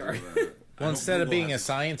wanna make do sure. that. Well, instead of being a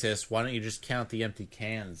scientist, why don't you just count the empty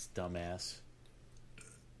cans, dumbass?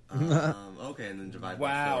 Okay, and then divide.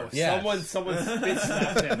 Wow. By 4. Yeah. Someone spit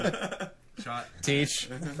slapped him. Shot. Teach.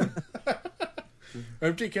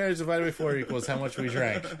 Empty cans divided by 4 equals how much we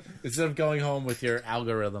drank. Instead of going home with your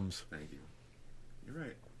algorithms. Thank you. You're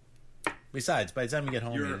right. Besides, by the time you get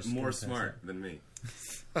home, You're just more gonna smart than me.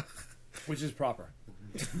 Which is proper.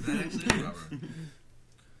 That actually is rubber.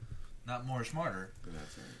 Not more smarter.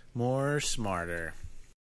 That's right. More smarter.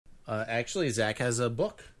 Actually, Zach has a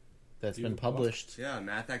book that's been published. Yeah,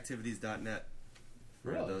 mathactivities.net.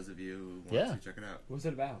 For Really? those of you who want to check it out. What's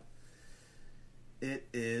it about? It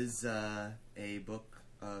is a book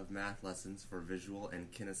of math lessons for visual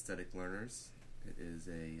and kinesthetic learners. It is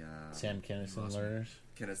a Sam Kinison learners.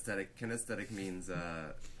 Kinesthetic. Kinesthetic means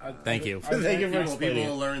Thank you. Are Thank you for people explaining.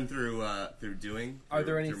 learn through doing. Are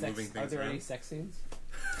there any through moving sex? things Are there around. any sex scenes?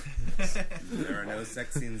 There are no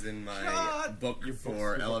sex scenes in my book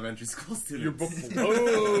for elementary school students. Your book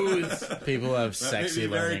blows. People have Let sexy me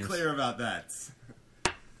be very learnings. clear about that.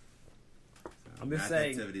 I'm just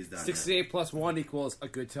saying, Mathactivities.net. 68 plus 1 equals a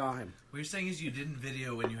good time. What you're saying is you didn't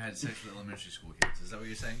video when you had sex with elementary school kids. Is that what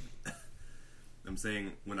you're saying? I'm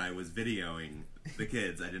saying when I was videoing the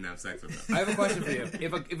kids, I didn't have sex with them. I have a question for you.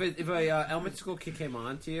 If a elementary school kid came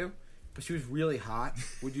on to you, but she was really hot,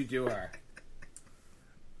 would you do her?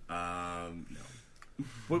 No.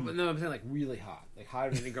 No, I'm saying like really hot, like hotter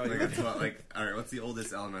than any girl. Like, all right, what's the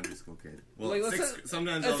oldest elementary school kid? Well, Like, let's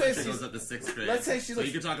sometimes say elementary she's- goes up to 6th grade. let's say she so looks-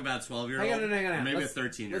 you could talk about a 12-year-old, Hang on. or maybe Let's- a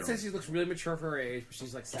 13-year-old. Let's say she looks really mature for her age, but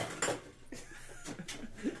she's like 7.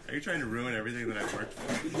 Are you trying to ruin everything that I've worked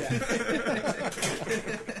for? Yeah.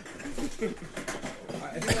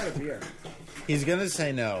 I think I have a beer. He's gonna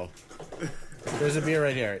say no. There's a beer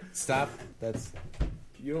right here. Stop. That's.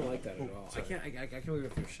 You don't like that at all. I can't believe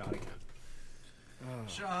if you're shot again.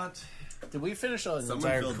 Shot. Did we finish an Someone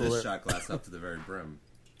entire filled cooler? this shot glass up to the very brim.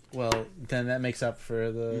 Well, then that makes up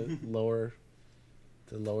for the lower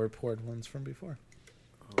poured ones from before.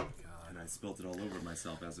 Oh my god. And I spilt it all over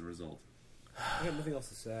myself as a result. I got nothing else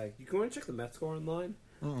to say. You going to check the Met score online?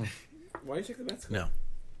 Why don't you check the Met score? No.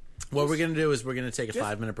 What we're gonna do is we're gonna take a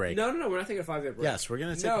 5-minute break. No, we're not taking a 5-minute break. Yes, we're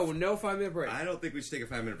gonna take. No 5-minute break. I don't think we should take a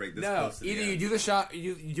 5-minute break this No, close to the either end. you do the shot,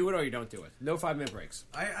 you do it, or you don't do it. No 5-minute breaks.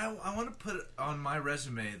 I want to put on my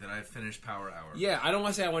resume that I finished Power Hour. Yeah, I don't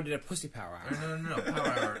want to say I wanted a pussy power hour. No. Power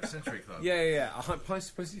Hour Century Club. Yeah. A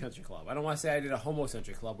pussy country club. I don't want to say I did a homo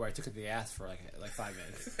century club where I took it to the ass for like 5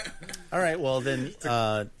 minutes. All right. Well, then,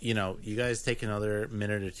 you guys take another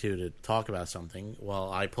minute or two to talk about something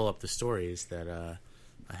while I pull up the stories that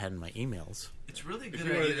I had in my emails. It's really a If good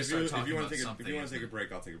you idea want to start talking to about take something. if you want to take a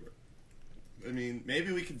break, I'll take a break. I mean,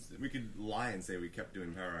 maybe we could lie and say we kept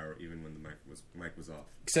doing Power Hour even when the mic was off.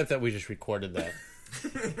 Except that we just recorded that.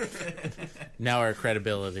 Now our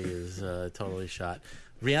credibility is totally shot.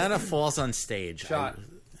 Rihanna falls on stage. Shot.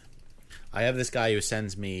 I have this guy who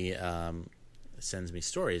sends me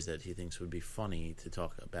stories that he thinks would be funny to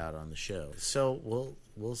talk about on the show. So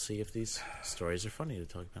we'll see if these stories are funny to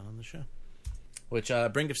talk about on the show. Which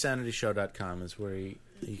brinkofsanityshow.com is where you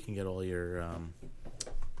can get all your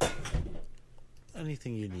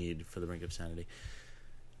anything you need for the Brink of Sanity.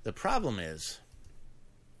 The problem is,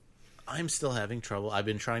 I'm still having trouble. I've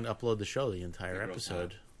been trying to upload the show, the entire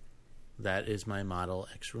episode. That is my model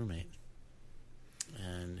ex-roommate,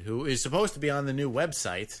 and who is supposed to be on the new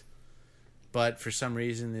website, but for some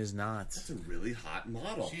reason is not. That's a really hot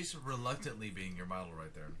model. She's reluctantly being your model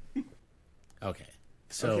right there. Okay,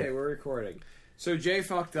 so Okay, we're recording. So Jay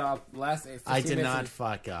fucked up last 15 I did minutes not of-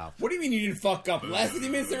 fuck up. What do you mean you didn't fuck up? Last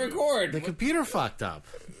 15 minutes to record. The computer fucked up.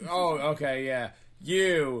 Oh, okay, yeah.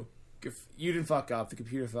 You didn't fuck up. The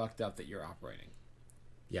computer fucked up that you're operating.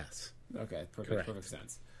 Yes. Okay, Correct. perfect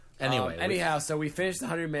sense. Anyway, anyhow, so we finished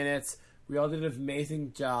 100 minutes. We all did an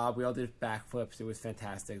amazing job. We all did backflips. It was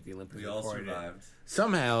fantastic. The Olympics We all recorded it. survived.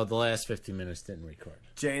 somehow the last 15 minutes didn't record.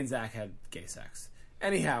 Jay and Zach had gay sex.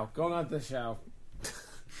 Anyhow, going on to the show.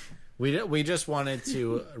 We just wanted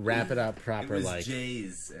to wrap it up It proper, was like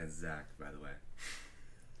Jay's and Zach, by the way.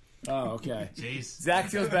 Oh, okay. Jace. Zach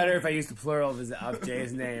feels better if I use the plural of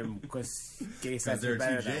Jay's name because gay Because sex there is are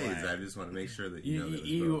better two that J's. way. I just want to make sure that you know that it was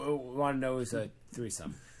You both. want to know is a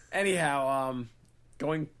threesome. Anyhow,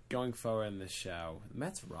 going forward in this show, the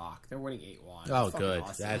Mets rock. They're winning 8-1. oh, That's fucking good.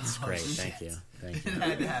 awesome. That's great. Thank you. Thank you. It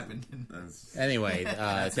had to happen. That's- Anyway,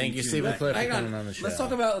 thank you, Stephen Cliff, for Hang coming on the show. Let's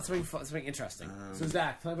talk about something interesting. So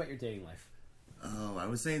Zach, tell me about your dating life. Oh, I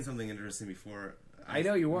was saying something interesting before. I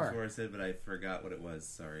know you were. Before I said, but I forgot what it was.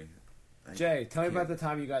 Sorry. Jay, tell me can't- about the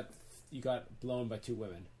time you got blown by 2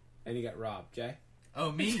 women and you got robbed. Jay. Oh,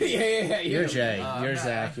 me? yeah. You're Jay. You're no.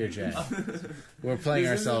 Zach. You're Jay. We're playing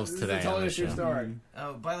ourselves this today is a on totally the true show. story.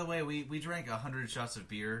 Oh, by the way, we drank 100 shots of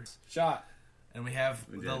beer, Shot. and we have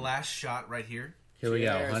We the did. last shot right here. Here we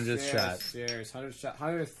go. Cheers, 100th shot. Cheers. 100th shot.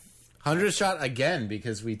 100th. 100th shot again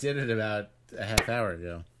because we did it about a half hour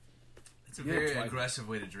ago. It's a Yeah, very it's like- aggressive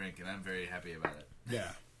way to drink, and I'm very happy about it. Yeah.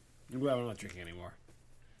 I'm glad we're not drinking anymore.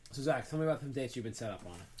 So Zach, tell me about some dates you've been set up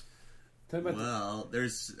on. Tell me about Well,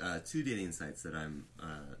 there's 2 dating sites that I'm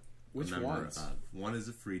Which a member ones? of. One is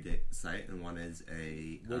a free date site, and one is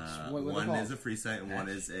a Which- what are they one called? is a free site, and one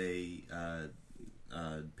is a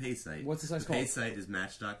pay site. What's the site Pay called? site is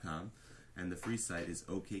Match.com, and the free site is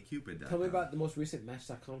OkCupid.com. Tell me about the most recent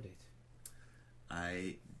Match.com date.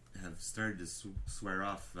 I have started to swear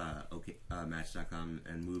off Match.com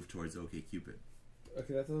and move towards OkCupid.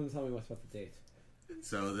 Okay, that doesn't tell me much about the date.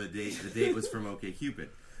 So the date was from OkCupid,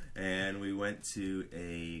 and we went to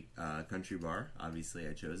a country bar. Obviously,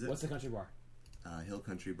 I chose it. What's the country bar? Hill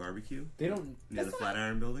Country Barbecue They don't. near the that's not-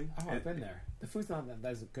 Flatiron Building. Oh, I've been there. The food's not that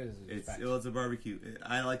as good as It's expect. it's a barbecue.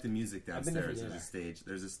 I like the music I've been there for downstairs. There's a dinner. stage.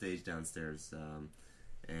 There's a stage downstairs,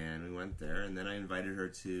 and we went there. And then I invited her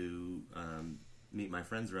to meet my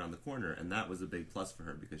friends around the corner, and that was a big plus for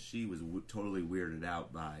her because she was totally weirded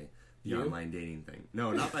out by the You? online dating thing.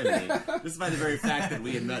 No, not by me. Just by the very fact that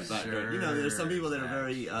we had met. But you know, there's some people that are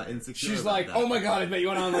very insecure. She's about like, that. "Oh my god, I bet you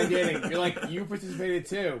went online dating." You're like, "You participated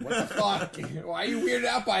too. What the fuck? Why are you weirded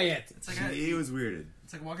out by it?" It's like, He was weirded.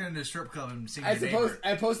 it's like walking into a strip club and seeing I your suppose neighbor.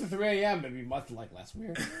 at post to 3 a.m. it'd be much like less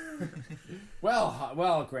weird.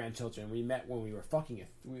 well, grandchildren, we met when we were fucking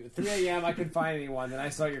at 3 a.m. I couldn't find anyone. Then I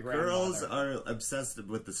saw your grandmother. Girls are obsessed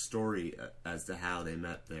with the story as to how they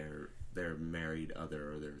met their married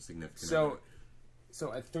other or their significant other.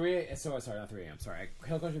 So at 3 sorry, not 3 a.m. Sorry,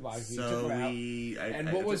 Hill Country Barbecue. You So took her out. I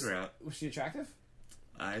What took was her out. she attractive?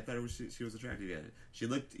 I thought it was she was attractive. Yeah, she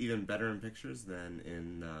looked even better in pictures than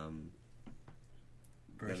in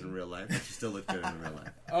real life. But she still looked good in real life.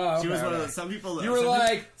 Oh, She was okay, one of okay. those. Some people. You were some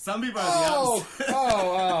like, people, some people are the opposite.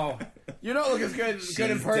 oh. You don't look as good She's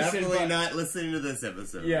in person. definitely but, not listening to this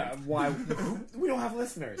episode. Yeah, why? We don't have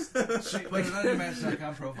listeners. But it's not your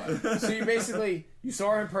Match.com profile. So you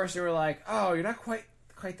saw her in person. You were like, oh, you're not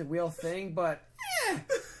quite the real thing, but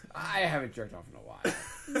I haven't jerked off in a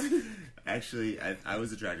while. Actually, I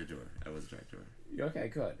was attracted to her. Okay,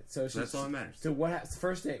 good. So That's all that matters. So what?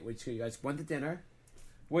 First date? You guys went to dinner.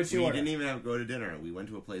 What'd she We order? didn't even have to go to dinner. We went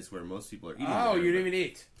to a place where most people are eating. Oh, dinner, you but didn't even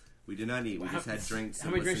eat. We did not eat. We Wow. just had drinks How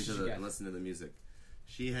and many drinks listened did you to get? and listened to the music.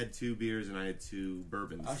 She had 2 beers and I had 2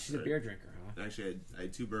 bourbons. Oh, she's a beer drinker, huh? Actually, I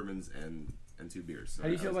had 2 bourbons and 2 beers. So How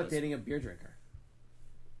do you feel I was- about dating a beer drinker?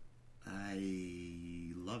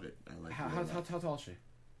 I love it. I like. How it a lot. tall is she?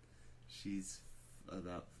 She's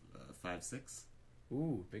about 5'6".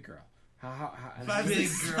 Ooh, big girl. How 5'6". Big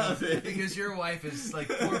girl, Big. because your wife is like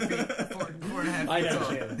 4 feet, 4.5 feet I know tall.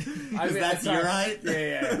 she is. Is that your height?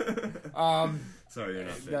 Yeah. Sorry, you're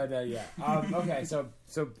not. No, yeah. Okay, so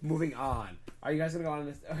moving on. Are you guys gonna go on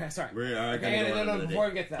this? Okay, sorry. We are Okay, going to go on another before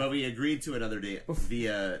date. we get to that. But we agreed to another date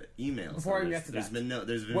via email. Before so we get to there's that.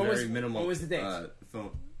 been What was- very minimal. what was the date?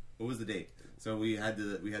 Phone. What was the date? So we had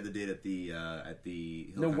the date at the Hill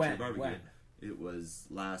No, Country when? Barbecue. When? It was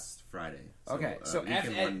last Friday. So, Okay, so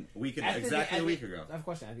weekend at the exactly at a week the- ago. I have a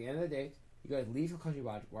question. At the end of the date, you guys leave a country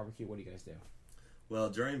barbecue. What do you guys do? Well,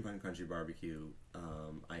 during Brink Country Barbecue,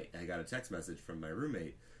 I got a text message from my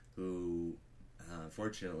roommate who,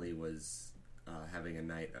 fortunately, was having a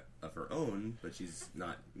night of her own, but she's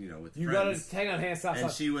not, with You friends. got a hang on, hand stop. And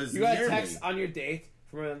stop. she was You got a near text me. on your date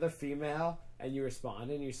from another female, and you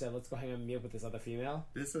responded, and you said, "Let's go hang out and meet up with this other female."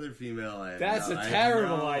 This other female, That's a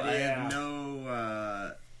terrible I idea. have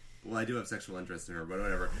no. Well, I do have sexual interest in her, but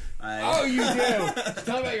whatever. Oh, you do.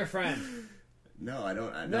 Tell me about your friend. No, I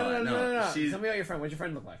don't. No. She's Tell me about your friend. What's your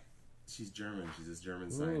friend look like? she's German. She's this German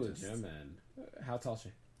Ooh, scientist. German. How tall is she?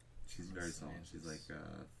 She's very tall. She's like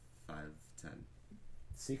 5'10".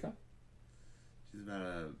 C cup? She's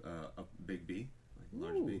about a big B, like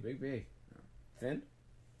large Ooh, B. big B. Thin?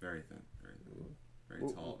 Very thin. Very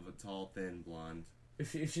Ooh. tall, thin, blonde.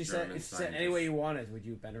 If she German said any way you wanted, would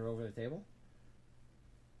you bend her over the table?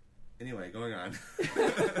 Anyway, going on.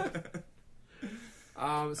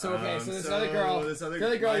 So this so other girl, this other- the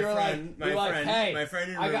other girl, my you were friend- like, my friend- hey, my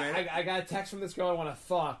friend and I roommate. got a text from this girl I want to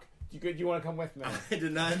fuck. You want to come with me? I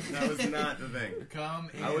did not. That was not the thing. Come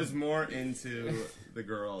in. I was more into the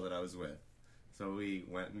girl that I was with, so we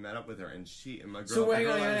went and met up with her, and my girl. So the hang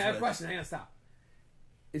girl on, I was have a with- question. Hang on, stop.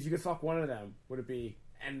 If you could fuck one of them, would it be?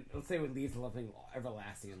 And let's say it would lead to loving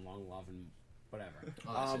everlasting and long love and whatever.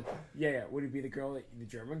 Oh, that's it. Yeah. Would it be the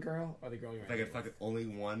German girl, or the girl you're If I could with? fuck it only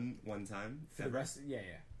one time For the ever? rest? Yeah.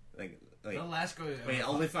 Like The last girl. wait,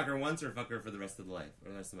 only fuck her once, or fuck her for the rest of the life,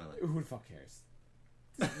 or the rest of my life? Who the fuck cares?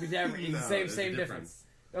 Never, No, same there's a difference.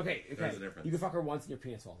 Okay. There's a difference. You can fuck her once and your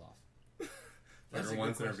penis falls off. Fuck a her good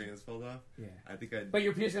once and her question. penis falls off. Yeah. I think I'd. But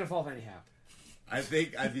your penis is gonna fall off anyhow. I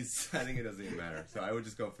think it doesn't even matter. So I would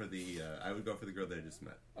just go for the. I would go for the girl that I just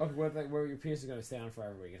met. Okay, where your penis is gonna stay on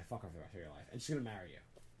forever, you're gonna fuck her for the rest of your life, and she's gonna marry you.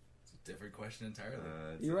 It's a different question entirely.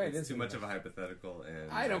 You're right, It's it's too a much good of a hypothetical,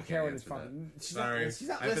 and I don't can't care what it's answer that. fucking. Sorry, She's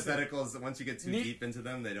not listening. hypotheticals. Once you get too deep into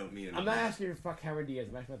them, they don't mean anything. I'm not asking you to fuck Cameron Diaz.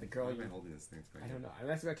 I'm asking about the girl. Why am I You, holding this thing? I don't know. I'm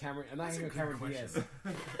asking about Cameron. I'm not asking about That's a Cameron good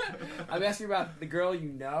Diaz. I'm asking about the girl you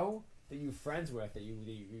know that you're friends with that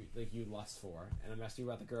you lust for, and I'm asking you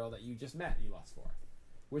about the girl that you just met you lust for.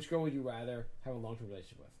 Which girl would you rather have a long-term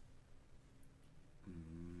relationship with?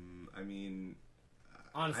 I mean,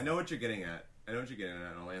 Honestly. I know what you're getting at. And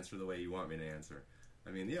I'll answer the way you want me to answer.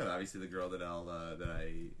 I mean, yeah, obviously the girl that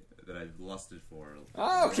I've lusted for.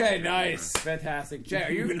 Okay, nice, fantastic. Jay,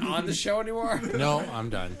 are you even on the show anymore? No, I'm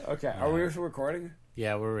done. Okay, are we recording?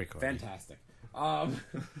 Yeah, we're recording. Fantastic.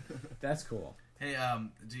 That's cool. Hey,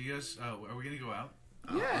 do you guys? Are we gonna go out?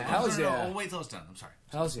 Yeah, Oh, hell's no, yeah. I'll wait till it's done. I'm sorry.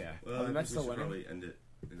 Hell's yeah. Well, Are I the think Mets we still should winning? probably end it.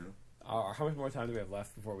 How much more time do we have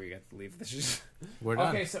left before we get to leave? This is We're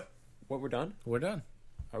done. okay. So, what? We're done? We're done.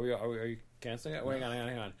 Are you canceling it? Wait,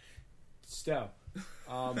 hang on. Stowe.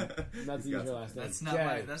 Not to use your last name.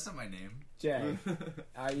 That's not my name. Jay,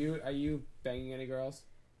 are you banging any girls?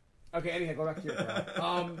 Okay, anyhow, go back to your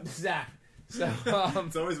girl. Zach. So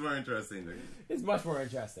It's always more interesting. it's much more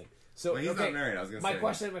interesting. So Well, he's okay, not married. I was gonna my say.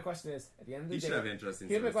 question is, at the end of the You day, should have interesting.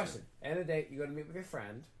 here's my stories, question. End of the day, you go to meet with your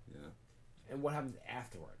friend, too. Yeah. and what happens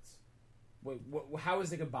afterwards? How is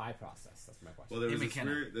the goodbye process? That's my question. Well, there Hey, was this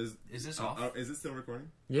McKenna, weird. is this off? Is this still recording?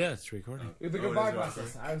 Yeah, it's recording. The Oh, goodbye it is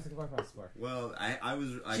process. How does the goodbye process work? Well, I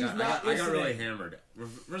She's got not really listening. hammered.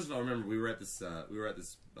 First of all, remember we were at this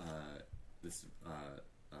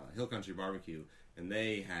Hill Country Barbecue, and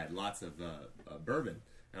they had lots of bourbon.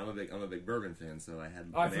 And I'm a big bourbon fan, so I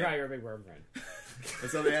had. Oh, I forgot you're a big bourbon fan.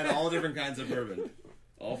 And so they had all different kinds of bourbon,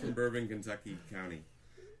 all from Bourbon, Kentucky County,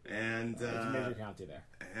 and It's a major county there.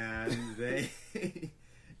 and they.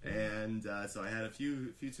 And so I had a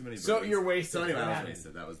few too many. So bourbons. you're wasted. So anyway, What I was happened?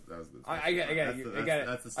 wasted. That was. I get it.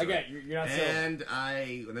 That's the I story. get it. You're not so.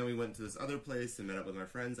 And then we went to this other place and met up with my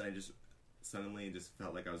friends. And I just suddenly just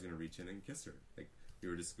felt like I was gonna reach in and kiss her. Like we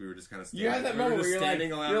were just kind of. You had that moment where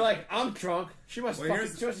you're like, I'm drunk. She must be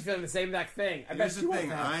feeling the same exact thing. I bet Here's she the was.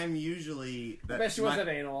 thing. I'm usually. I bet she was at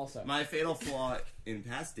anal also. My fatal flaw in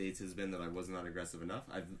past dates has been that I was not aggressive enough.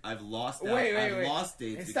 I've lost. Wait. I've lost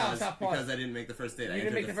dates Hey, stop, pause. because I didn't make the first date. You I didn't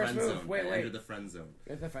entered make the first friend move. zone. Wait. I entered the friend zone.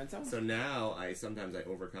 Is the friend zone? So now sometimes I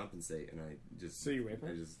overcompensate and I just. So you rape her?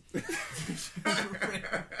 I just.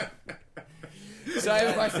 So I have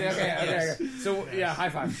a question. Okay. So yeah, high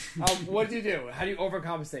five. What did you do? How do you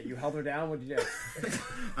overcompensate? You held her down. What did you do?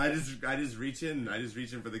 I just reach in. I just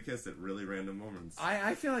reach in for the kiss at really random moments.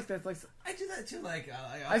 I feel like that's like I do that too. Like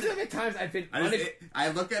I feel like at times I've been. I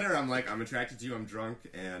look at her. I'm like, I'm attracted to you. I'm drunk,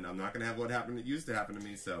 and I'm not gonna have what happened that used to happen to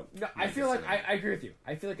me. So no, I feel like I agree with you.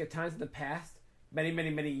 I feel like at times in the past,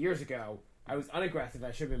 many years ago, I was unaggressive.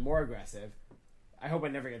 I should have been more aggressive. I hope I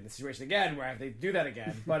never get in this situation again where I have to do that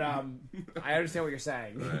again. But I understand what you're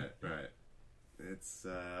saying. Right. It's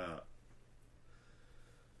I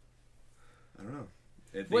don't know.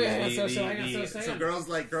 So girls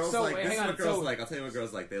like girls like. I'll tell you what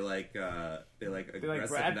girls like. They like aggressive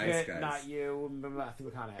Brad nice Pitt, guys. not you,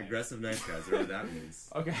 Matthew McConaughey. Aggressive nice guys. Whatever that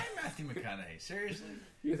means. Okay. Matthew McConaughey. Seriously?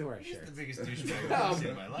 He's the worst. He's the biggest douchebag I've ever seen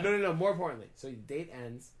in my life. No. More importantly, so your date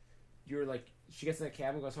ends. You're like, she gets in the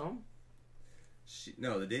cab and goes home.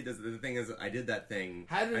 The date does. The thing is, I did that thing.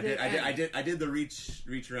 How did it end? I did the reach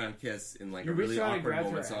around kiss in like You a really reached around and awkward grabbed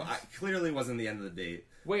moment. her So ass? I clearly wasn't the end of the date.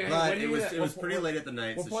 Wait, but it was pretty late at the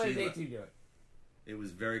night. What so point of the date did you do it? It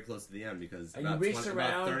was very close to the end because and you reached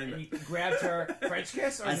around and you grabbed her French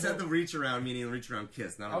kiss. Or I said the reach around, meaning reach around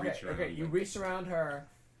kiss, not a reach around. Okay, you reached around her,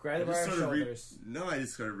 grabbed her by her shoulders. I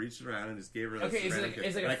just sort of reached around and just gave her. Okay, is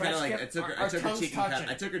it a French kiss?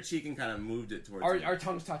 I took her cheek and kind of moved it towards. Our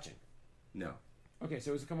tongues touching. No. Okay,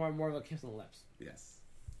 so it was more of a kiss on the lips. Yes.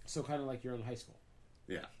 So kind of like you're in high school.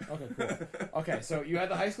 Yeah. Okay, cool. Okay, so you had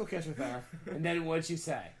the high school kiss with her, and then what'd she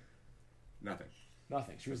say? Nothing.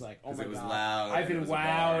 She was like, "Oh my it was god, loud, I've been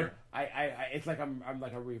wowed. It's like I'm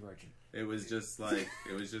like a re-virgin." It was just I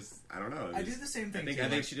don't know. I did the same thing. I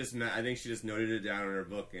think she just noted it down in her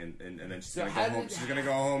book, and then she's gonna go home. She's gonna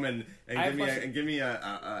go home and give me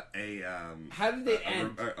a how did they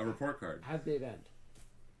end? A report card. How did they end?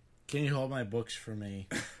 Can you hold my books for me?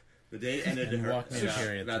 The date ended. About 3.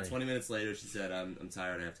 20 minutes later, she said, "I'm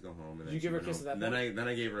tired. I have to go home." And did you give her a kiss at that point? Then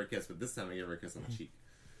I gave her a kiss, but this time I gave her a kiss on the cheek.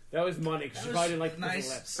 That was money because she probably didn't like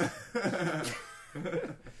nice. Lips.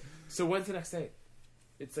 So when's the next date?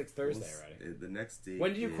 It's like Thursday already. The next date.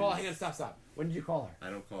 When did you call? Hang on, stop. When did you call her? I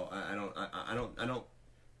don't call. I don't.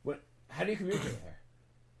 What? How do you communicate with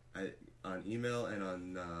her? On email and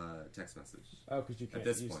on text message. Oh, because you can't. At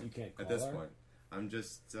this point, you can't call at this her? point, I'm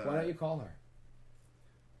just. Why don't you call her?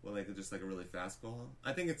 Well, just like a really fast call.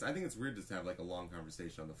 I think it's weird just to have like a long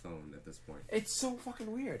conversation on the phone at this point. It's so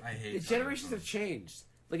fucking weird. I hate. The generations have changed.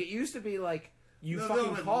 Like it used to be like you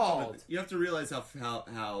called. But you have to realize how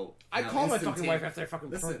I called my fucking wife after I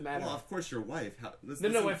first met her. Well, of course your wife. No.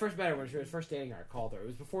 When I first met her, when she was first dating her, I called her. It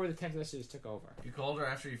was before the text messages took over. You called her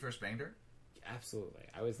after you first banged her? Absolutely.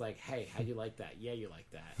 I was like, "Hey, how you like that? Yeah, you like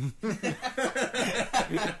that."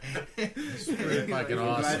 It's pretty fucking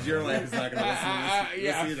awesome. I'm glad your wife is not going to listen to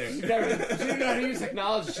this either. She didn't know how to use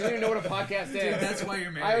technology. She didn't even know what a podcast is. Dude, that's why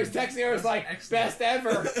you're married. I was texting her. I was like, Excellent. "Best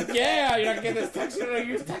ever." Yeah, you're not gonna get this text. You don't know how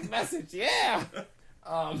to use text message. Yeah.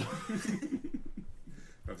 I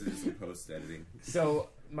have to do some post editing. So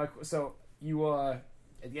you at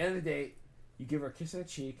the end of the date, you give her a kiss on the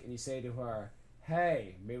cheek and you say to her,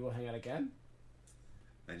 "Hey, maybe we'll hang out again."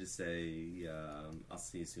 I just say, "I'll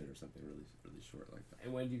see you soon" or something really short like that.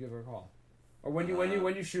 And when do you give her a call? Or when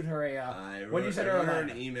you shoot her a I when you send her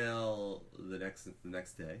an email the next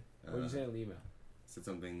day. What did you say in the email? Said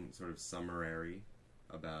something sort of summary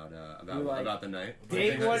about the night.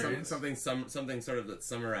 Something sort of that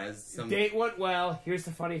summarized. Date went well. Here's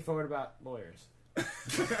the funny thought about lawyers.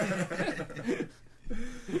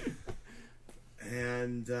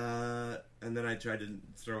 And then I tried to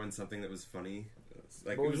throw in something that was funny.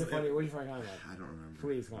 Like, what was your funny comment? I don't remember.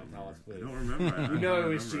 Please, come on, tell us, please. I don't remember. You know it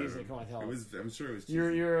was cheesy. Come on, tell us. I'm sure it was cheesy.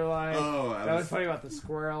 You're like, that was funny about the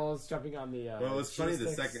squirrels jumping on the. Well, it's funny. The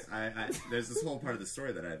second, there's this whole part of the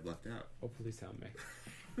story that I've left out. Oh, please tell me.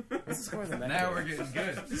 What's the score of the Now we're getting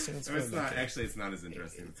good. It's not actually. It's not as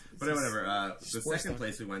interesting. But whatever. The second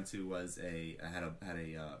place we went to was had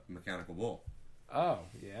a mechanical bull. Oh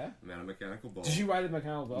yeah. I had a mechanical bull. Did you ride the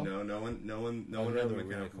mechanical bull? No one rode the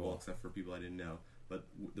mechanical bull except for people I didn't know. But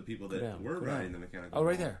the people that were riding the mechanical bull. Oh,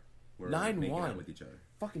 right there. Were 9-1 with each other.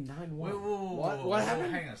 Fucking 9-1. What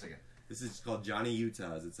happened? Hang on a second. This is called Johnny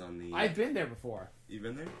Utah's. It's on the. I've been there before. You've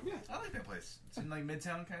been there? Yeah. I like that place. It's in like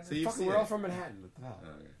Midtown, kind of. So fucking, we're all from Manhattan. What the hell?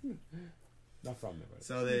 Okay. Not from there. But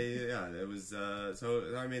so it was.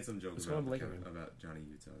 So I made some jokes about Johnny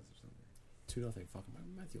Utah's or something. 2-0. Fucking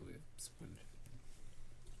Matthew.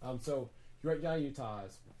 So you're at Johnny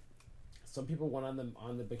Utah's. Some people went on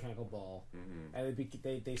the mechanical bull, and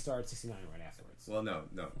they started 69 right afterwards. Well, no,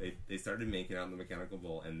 they started making out in the mechanical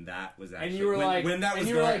bull, and that was actually and you were like, when that was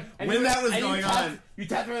going on. You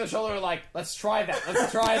tapped me on the shoulder and like, let's try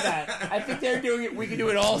that. I think they're doing it. We can do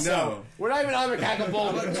it also. No. We're not even on the mechanical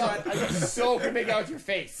bull. I just so can make out with your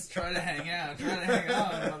face. Trying to hang out,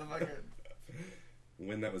 motherfucker.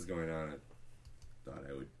 When that was going on,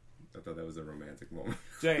 I thought that was a romantic moment.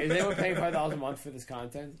 Jay, is anyone paying $5 a month for this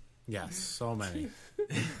content? Yes, so many.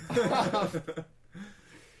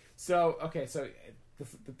 So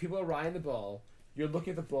the people are riding the bull. You're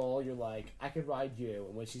looking at the bull. You're like, I could ride you.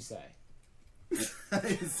 And what'd she say? I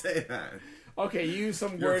didn't say that. Okay, you use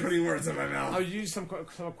some You're words. putting words in my mouth. I'll use some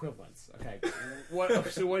equivalents. Okay.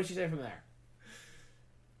 So what did she say from there?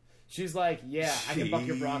 She's like, yeah, I can buck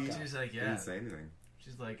your Bronco. She's like, yeah. Didn't say anything.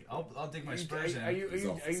 She's like, I'll dig my spurs in. Are you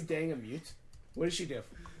dating a mute? What does she do?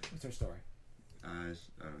 What's her story?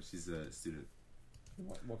 She's a student.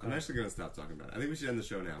 What I'm actually going to stop talking about it. I think we should end the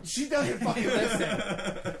show now. She doesn't fucking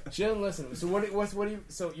listen. She doesn't listen. So what do you?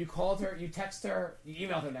 So you called her, you text her, you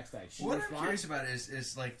emailed her the next day. What I'm curious about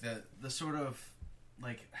is like the sort of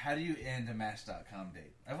like, how do you end a Match.com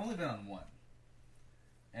date? I've only been on one,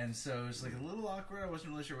 and so it's like a little awkward. I wasn't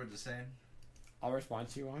really sure what to say. I'll respond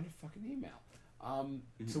to you on a fucking email.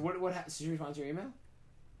 So what? So she responds to your email?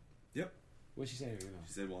 Yep. What'd she say in your email?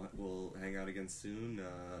 She said we'll hang out again soon.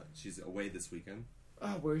 She's away this weekend.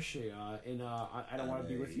 Oh, where is she? In I don't want to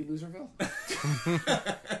be with you, Loserville.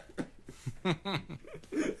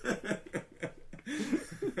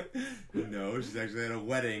 No, she's actually at a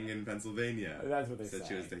wedding in Pennsylvania. That's what they said. Say.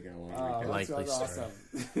 She was taking a long weekend. Likely that's awesome.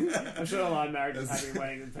 I'm sure a lot of marriages having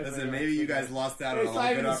weddings in Pennsylvania. Listen, maybe you guys lost out on a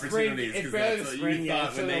lot of good opportunities it's because barely that's the what spring you yet.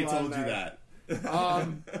 thought when they told you that.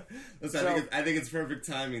 Listen, I think it's perfect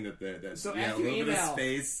timing that so you have a after little bit of email,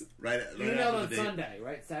 space right you emailed after on the date. Sunday,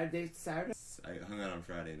 right? Saturday. I hung out on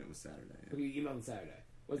Friday and it was Saturday. Yeah. Okay, you emailed on Saturday.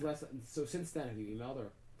 What's last? So since then, have you emailed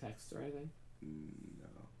or texted or anything? No,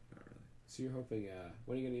 not really. So you're hoping?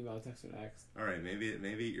 When are you gonna email, text, or text? All right,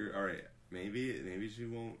 maybe you're all right. Maybe she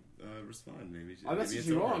won't respond. I'm not saying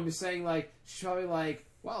you wrong. I'm just saying like she's probably like,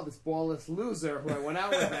 wow, this ballless loser who I went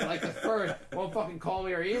out with, I like the first, won't fucking call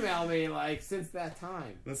me or email me like since that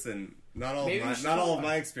time. Listen, not all of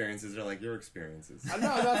my experiences are like your experiences. I'm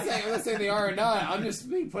not saying they are or not. I'm just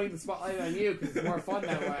putting the spotlight on you because it's more fun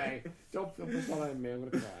that way. Don't put the spotlight on me. I'm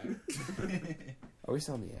gonna cry. Are we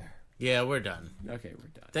still on the air? Yeah, we're done. Okay, we're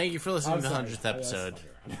done. Thank you for listening to the 100th episode.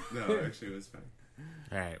 No, actually, it was funny.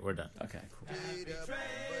 All right, we're done. Okay, cool.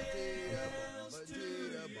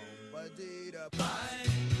 Bye.